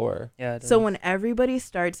soft floor. Yeah. So when everybody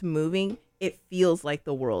starts moving, it feels like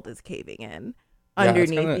the world is caving in Yeah,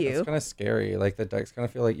 underneath you. It's kind of scary. Like the decks kind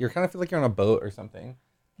of feel like you're on a boat or something.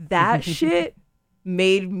 That shit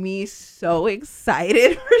made me so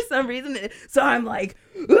excited for some reason. So I'm like,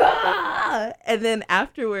 "Ah!" And then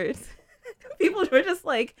afterwards, people were just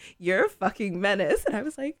like, "You're a fucking menace." And I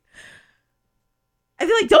was like, I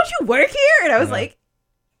feel like, "Don't you work here?" And I was Yeah. like,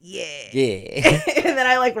 "Yeah." Yeah. And then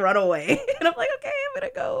I like run away. And I'm like, "Okay, I'm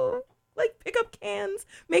gonna go like pick up cans,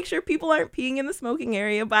 make sure people aren't peeing in the smoking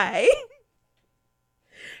area. Bye."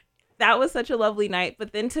 That was such a lovely night.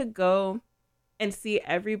 But then to go and see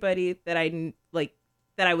everybody that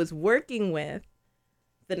I was working with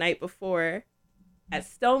the night before at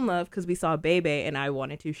Stone Love, because we saw Bebe and I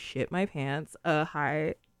wanted to shit my pants.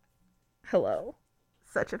 Hi. Hello.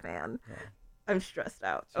 Such a fan. Yeah. I'm stressed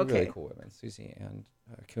out. Two Okay. really cool women. Susie and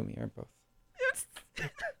Kumi are both.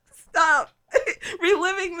 Stop.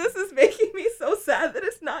 Reliving this is making me so sad that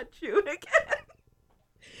it's not June again.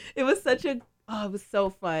 It was it was so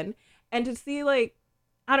fun. And to see, like,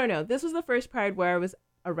 I don't know, this was the first Pride where I was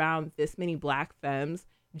around this many Black femmes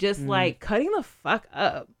just like cutting the fuck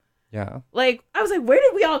up. Yeah. Like, I was like, where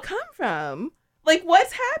did we all come from? Like,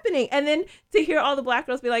 what's happening? And then to hear all the black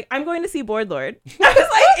girls be like, I'm going to see Board Lord. I was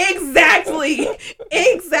like,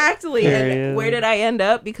 exactly. And where did I end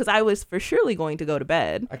up? Because I was for surely going to go to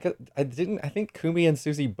bed. I think Kumi and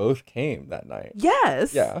Susie both came that night.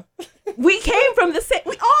 Yes. Yeah. We all came from the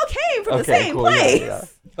same cool, place. Yeah.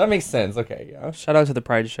 That makes sense. Okay, yeah. Shout out to the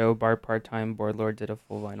Pride show. Bar Part-Time Board Lord did a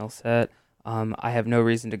full vinyl set. I have no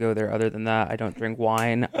reason to go there other than that. I don't drink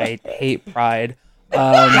wine. I hate Pride.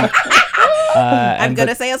 I'm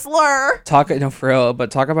gonna say a slur. For real, but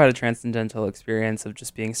talk about a transcendental experience of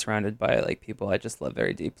just being surrounded by like people I just love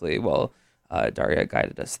very deeply. Well, Daria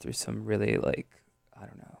guided us through some really like, I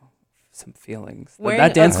don't know, some feelings.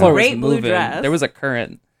 That dance floor was moving. Dress. There was a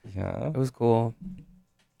current. Yeah. It was cool.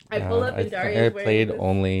 I pull up and Daria's I played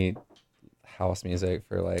only house music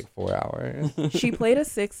for like 4 hours. She played a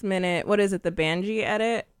 6-minute, the Banji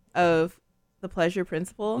edit of The Pleasure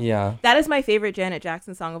Principle. Yeah. That is my favorite Janet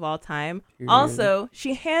Jackson song of all time. Period. Also,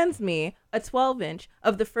 she hands me a 12-inch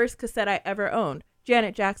of the first cassette I ever owned,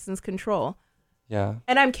 Janet Jackson's Control. Yeah.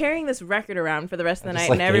 And I'm carrying this record around for the rest of the night,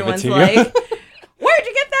 like, and everyone's gave it like, where'd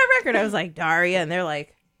you get that record? I was like, Daria. And they're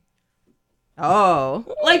like, oh.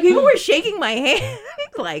 Like, people were shaking my hand.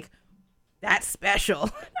 Like, that's special.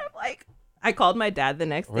 And I'm like, I called my dad the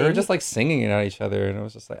next day. We were just like singing it at each other, and it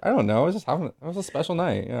was just like, I don't know, it was a special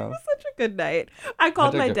night. Yeah. It was such a good night. I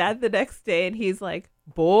called my dad the next day, and he's like,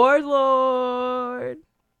 Board Lord.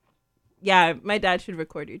 Yeah, my dad should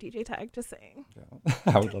record your DJ tag, just saying. Yeah.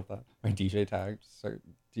 I would love that. My DJ tag, start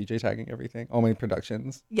DJ tagging everything, all my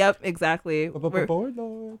productions. Yep, exactly. Board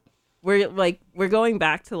Lord. We're going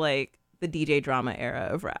back to like the DJ drama era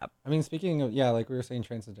of rap. I mean, speaking of, like we were saying,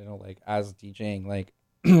 transcendental, like as DJing, like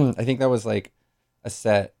I think that was like a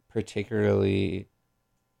set, particularly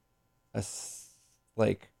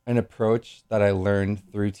like an approach that I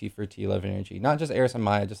learned through T for T Love and Energy, not just Eris and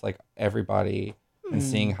Maya, just like everybody and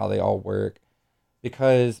seeing how they all work,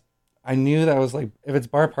 because I knew that I was like, if it's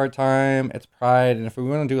Bar Part-Time, it's Pride, and if we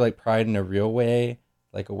want to do like Pride in a real way,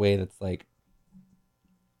 like a way that's like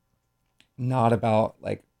not about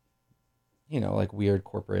like, like weird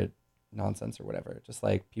corporate nonsense or whatever, just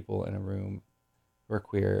like people in a room who are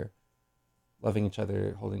queer, loving each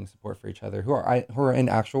other, holding support for each other, who are in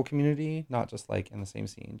actual community, not just like in the same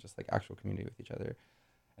scene, just like actual community with each other.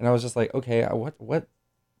 And I was just like, okay, what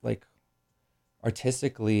like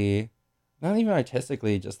artistically, not even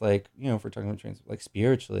artistically, just like, if we're talking about trans, like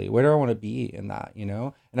spiritually, where do I want to be in that,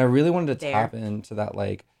 And I really wanted to tap into that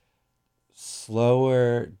like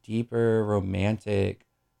slower, deeper, romantic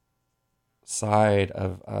side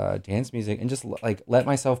of dance music, and just like let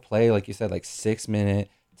myself play, like you said, like 6-minute,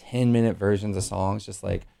 10-minute versions of songs, just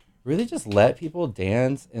like really just let people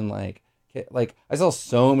dance. And like I saw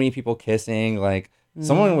so many people kissing, like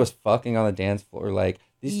someone was fucking on the dance floor, like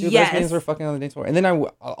these two lesbians were fucking on the dance floor. And then I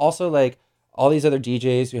also like all these other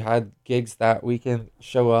DJs who had gigs that weekend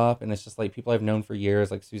show up, and it's just like people I've known for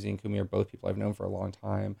years, like Susie and Kumi are both people I've known for a long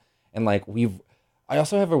time. And like I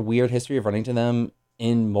also have a weird history of running to them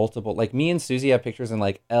in multiple, like me and Susie have pictures in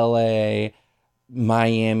like LA,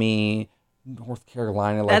 Miami, North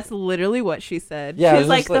Carolina. Like, that's literally what she said. Yeah, she's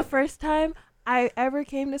like, the first time I ever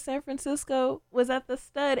came to San Francisco was at the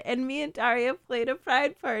Stud, and me and Daria played a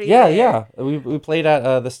Pride party. Yeah. We played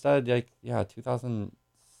at the Stud,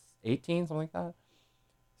 2018, something like that.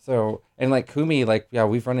 So, and like Kumi, like, yeah,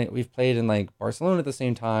 we've played in like Barcelona at the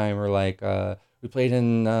same time, or like we played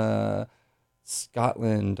in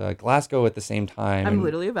Scotland, Glasgow at the same time. I'm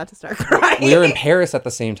literally about to start crying. We were in Paris at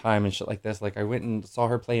the same time and shit like this. Like I went and saw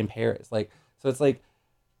her play in Paris. Like, so it's like,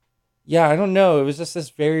 yeah, I don't know. It was just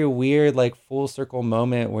this very weird, like full circle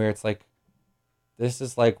moment where it's like, this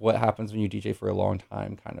is like what happens when you DJ for a long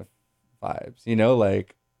time kind of vibes,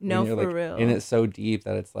 like, no, for like, real. And it's so deep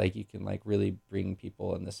that it's like, you can like really bring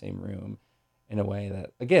people in the same room in a way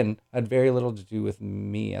that, again, had very little to do with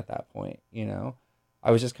me at that point, I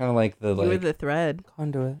was just kind of like you were the thread.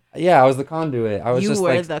 Conduit. Yeah, I was the conduit. You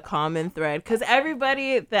were the common thread. Because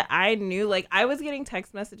everybody that I knew, like, I was getting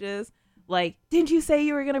text messages like, didn't you say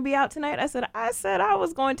you were going to be out tonight? I said I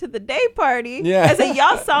was going to the day party. Yeah. I said,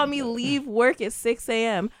 y'all saw me leave work at 6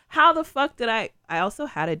 a.m. How the fuck did I also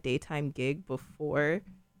had a daytime gig before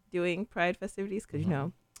doing Pride festivities, because,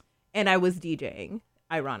 and I was DJing,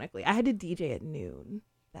 ironically. I had to DJ at noon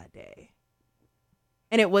that day.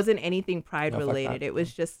 And it wasn't anything Pride related. It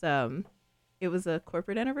was just, it was a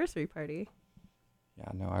corporate anniversary party. Yeah,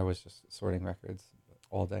 no, I was just sorting records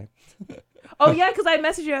all day. Oh, yeah, because I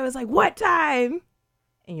messaged you. I was like, what time?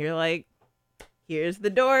 And you're like, here's the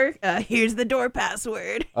door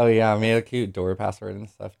password. Oh, yeah, I made a cute door password and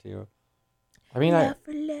stuff, too. I mean, I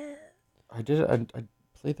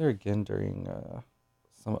played there again during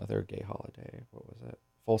some other gay holiday. What was it?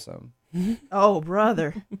 Folsom. Oh,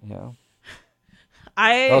 brother. Yeah.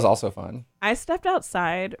 That was also fun. I stepped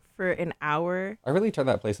outside for an hour. I really turned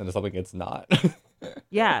that place into something it's not.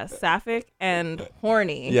 Yeah, sapphic and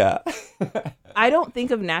horny. Yeah. I don't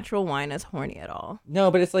think of natural wine as horny at all.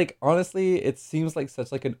 No, but it's like, honestly, it seems like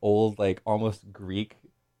such like an old, like almost Greek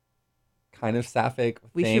kind of sapphic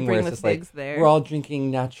We thing should where bring it's the just figs like there. we're all drinking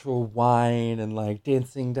natural wine and like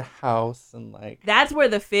dancing to house and like That's where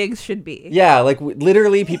the figs should be. yeah, like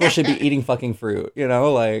literally people should be eating fucking fruit, you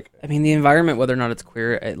know, like I mean, the environment, whether or not it's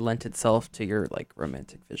queer, it lent itself to your like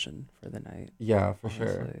romantic vision for the night. yeah, for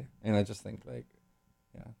sure. honestly. And I just think like,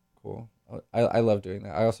 yeah, cool. I love doing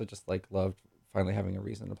that. I also just like loved finally having a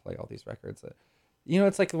reason to play all these records. That, you know,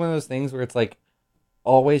 it's like one of those things where it's like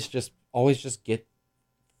always just get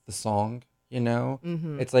the song. You know,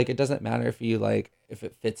 It's like it doesn't matter if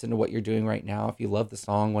it fits into what you're doing right now. If you love the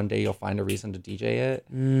song, one day you'll find a reason to DJ it.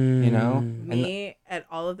 You know, Me at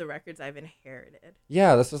all of the records I've inherited.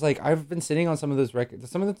 yeah, this is like I've been sitting on some of those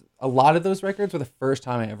records. A lot of those records were the first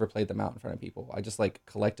time I ever played them out in front of people. I just like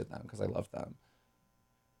collected them because I loved them.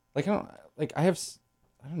 Like I don't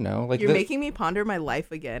know. Like You're making me ponder my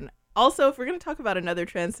life again. Also, if we're gonna talk about another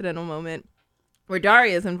transcendental moment where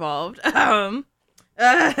Daria is involved,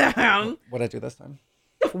 What'd I do this time?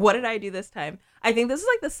 what did I do this time? I think this is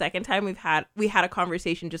like the second time we had a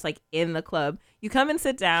conversation just like in the club. You come and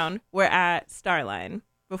sit down. We're at Starline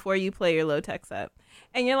before you play your low tech set,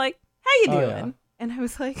 and you're like, "How you doing?" Yeah. And I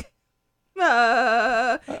was like,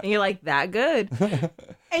 and you're like, "That good?"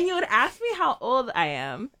 And you would ask me how old I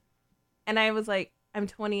am, and I was like, "I'm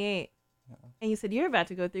 28." And you said, "You're about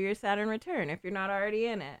to go through your Saturn return if you're not already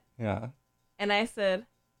in it." Yeah. And I said,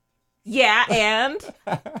 "Yeah, and?"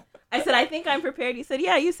 I said, "I think I'm prepared." You said,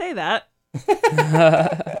 "Yeah, you say that." It's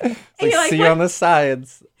like, you're like, see you "What?" on the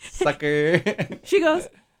sides, sucker. She goes,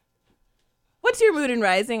 "What's your mood in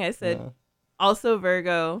rising?" I said, Yeah. "Also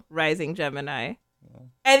Virgo, rising Gemini."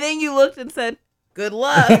 And then you looked and said, "Good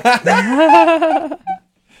luck." I'm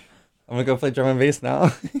gonna go play drum and bass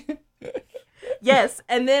now. Yes,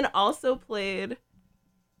 and then also played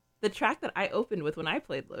the track that I opened with when I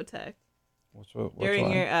played Low Tech Which during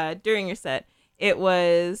one? during your set. It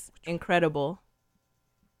was Incredible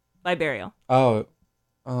by Burial. Oh,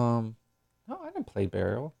 no, I didn't play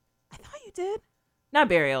Burial. I thought you did. Not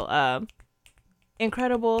Burial.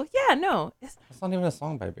 Incredible. Yeah, no. It's not even a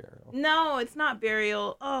song by Burial. No, it's not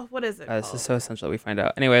Burial. Oh, what is it This called? is so essential that we find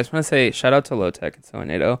out. Anyway, I just want to say shout out to Low Tech and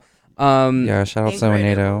Sonato. Yeah, shout out Incredible.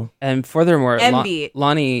 Sonato. And furthermore, Envy.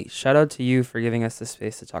 Lonnie, shout out to you for giving us the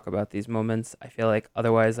space to talk about these moments. I feel like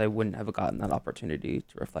otherwise I wouldn't have gotten that opportunity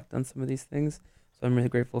to reflect on some of these things. So I'm really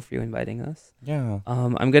grateful for you inviting us. Yeah.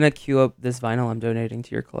 I'm going to queue up this vinyl I'm donating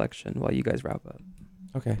to your collection while you guys wrap up.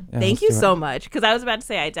 Okay. Yeah, Thank let's you do it. so much. Because I was about to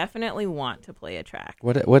say, I definitely want to play a track.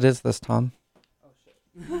 What is this, Tom?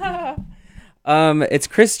 It's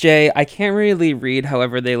Chris J. I can't really read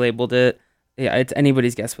however they labeled it. Yeah, it's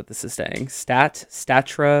anybody's guess what this is saying.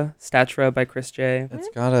 Statra by Chris J. It's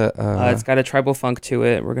got a It's got a tribal funk to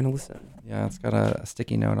it. We're gonna listen. yeah, it's got a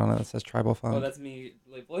sticky note on it that says tribal funk. that's me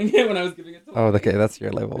labeling it when I was giving it to Oh, okay, that's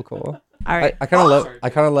your label. Cool. All right. I kind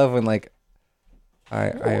of love when like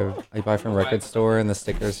I buy from a record store and the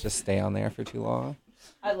stickers just stay on there for too long.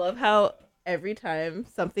 I love how every time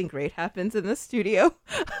something great happens in the studio,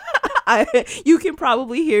 you can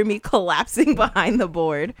probably hear me collapsing behind the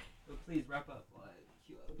board. Please wrap up.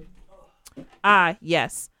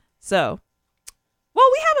 Yes. So, well,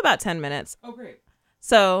 we have about 10 minutes. Oh, great.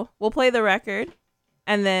 So we'll play the record,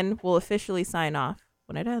 and then we'll officially sign off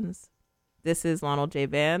when it ends. This is Lonald J.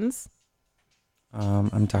 Bands.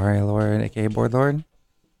 I'm Daria Lord, aka Board Lord.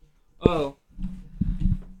 Oh.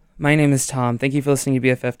 My name is Tom. Thank you for listening to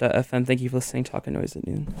BFF.FM. Thank you for listening to Talkin' Noise at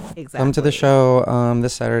Noon. Exactly. Come to the show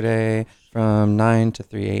this Saturday from 9 to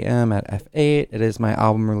 3 a.m. at F8. It is my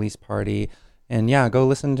album release party. And yeah, go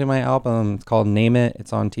listen to my album. It's called Name It.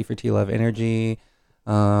 It's on T for T Love Energy.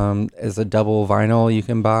 It's a double vinyl you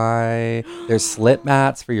can buy. There's slip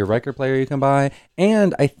mats for your record player you can buy.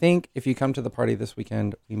 And I think if you come to the party this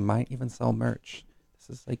weekend, we might even sell merch.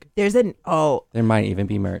 This is like, there might even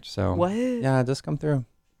be merch. So What? yeah, just come through.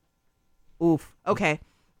 Oof. Okay.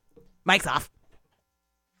 Mic's off.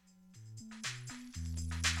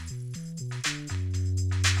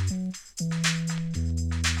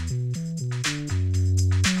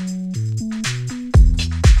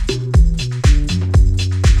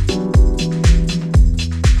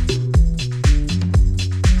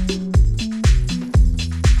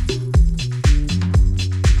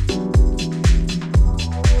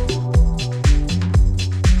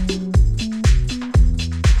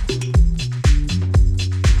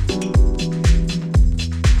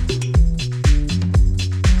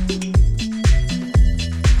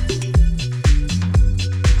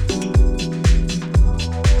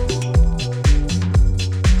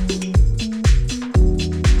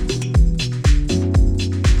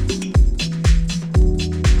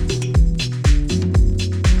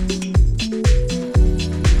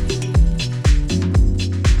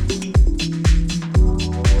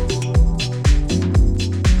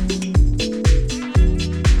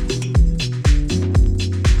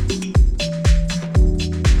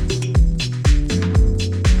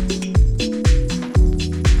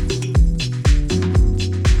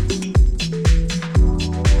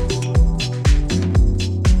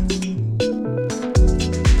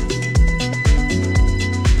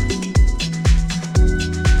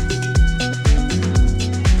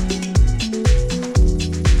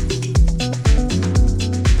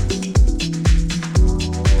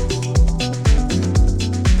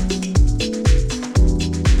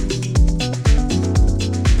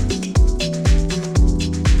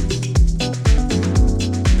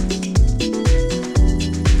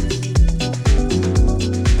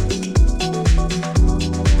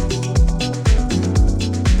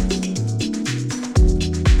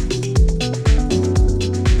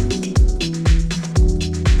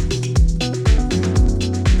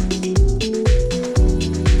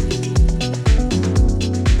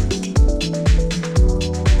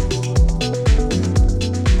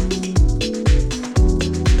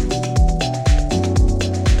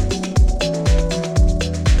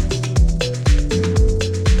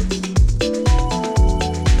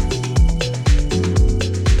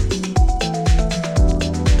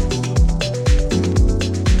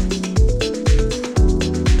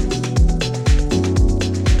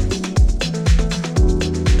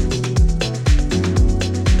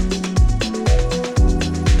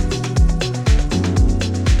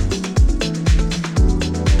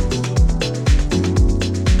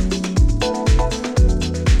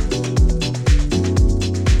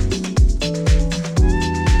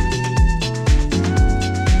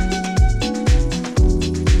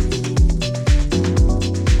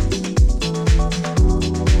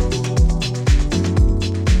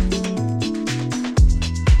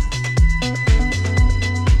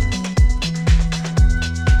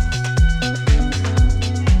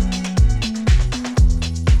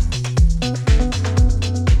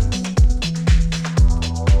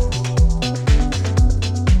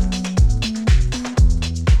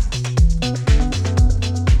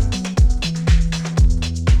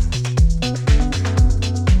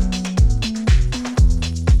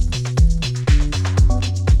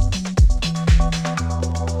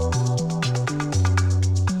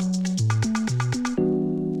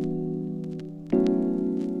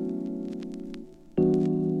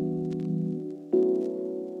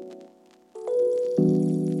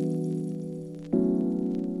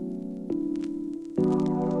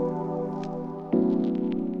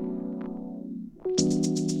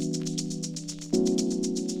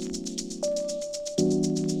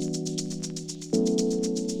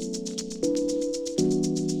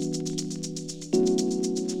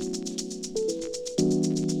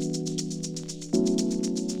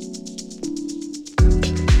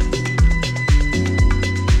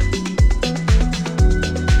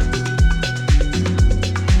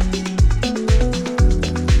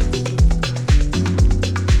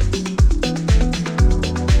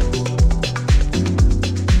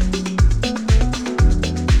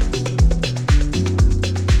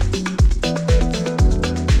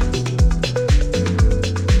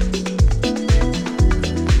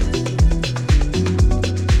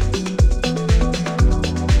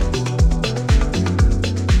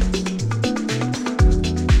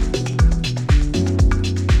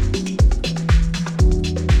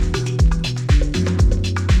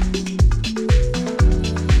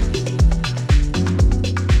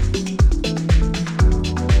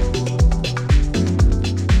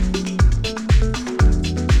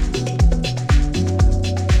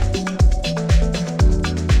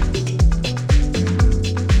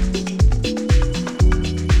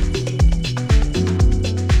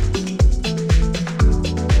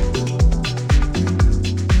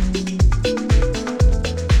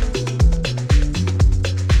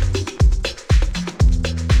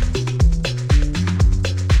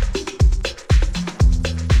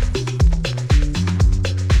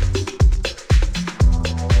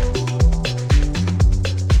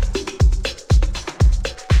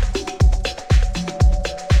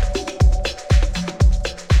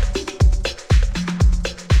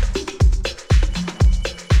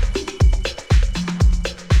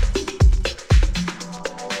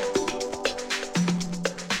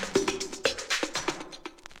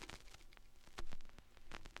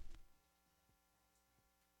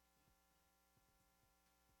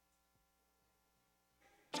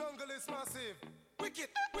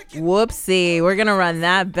 Whoopsie, we're gonna run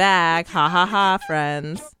that back. Ha ha ha,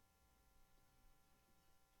 friends.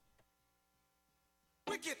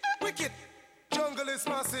 Wicked, wicked, jungle is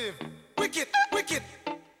massive. Wicked, wicked,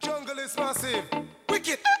 jungle is massive.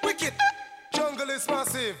 Wicked, wicked, jungle is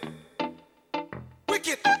massive.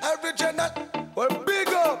 Wicked, original, well big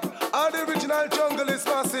up. All the original jungle is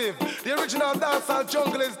massive. The original dancehall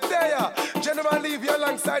jungle is there. General leave you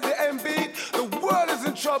alongside the MB. The world is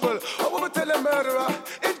in trouble. I want to tell a murderer.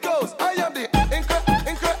 It goes, I am the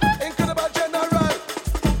incredible general.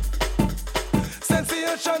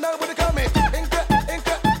 Sensational when they come in.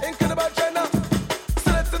 Incredible general.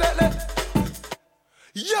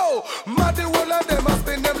 Yo, mad the whole of them, I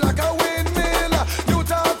spin them like a windmill. New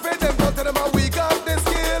talk for them, go to them and we got the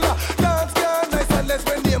skill. Dance can nice and less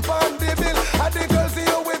when they on the bill. And the girls see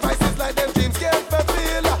you with vices like them dreams can't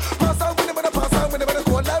fulfill. Pass on with them and pass on with them and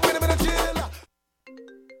go live with them and chill.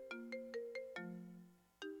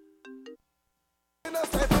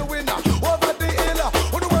 Over the hill,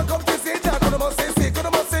 when the one come to see that, when I must say sick, when I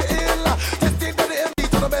must say ill. Just think that the MD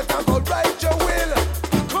to the best and go right your will.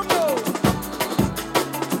 Come now.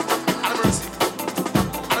 Have mercy.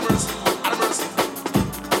 Have mercy. Have mercy.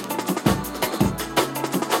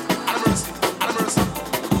 Have mercy. Have mercy.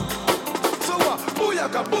 So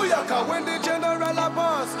booyaka, booyaka, when the general a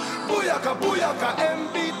pass. Booyaka, booyaka,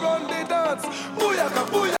 MB run the dance. Booyaka,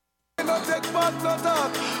 booyaka, no take part, no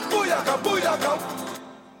talk. Booyaka, booyaka.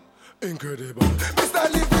 Incredible.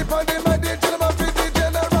 Mr. Lee, flip on the man, the gentleman, fit the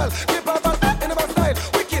general. Keep a back in my style.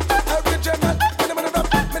 Wicked, original. Minimum of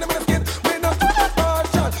rap, minimum of skin. Minimum of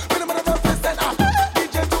partial. Minimum of rap, fist and up.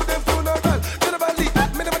 DJ to them funeral. General Lee,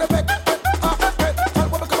 minimum of back.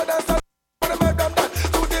 What we come and dance on. When I'm around that,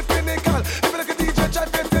 to the pinnacle. If you look at DJ, chat,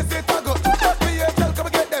 then say, tago. PSL, come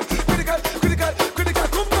and get them. Critical, critical, critical.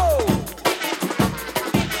 Come go.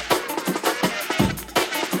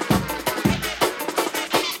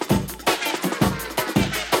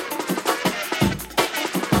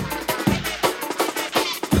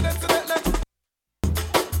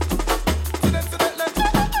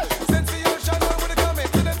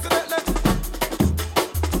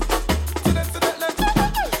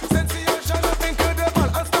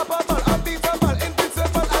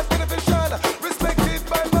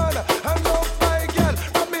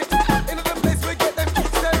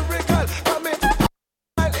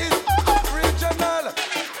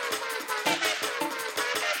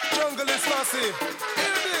 Jungle is massive.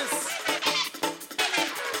 Hear this.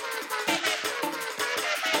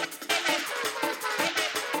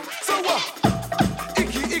 So what?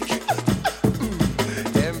 Icky, icky.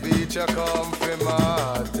 Them beach a come for my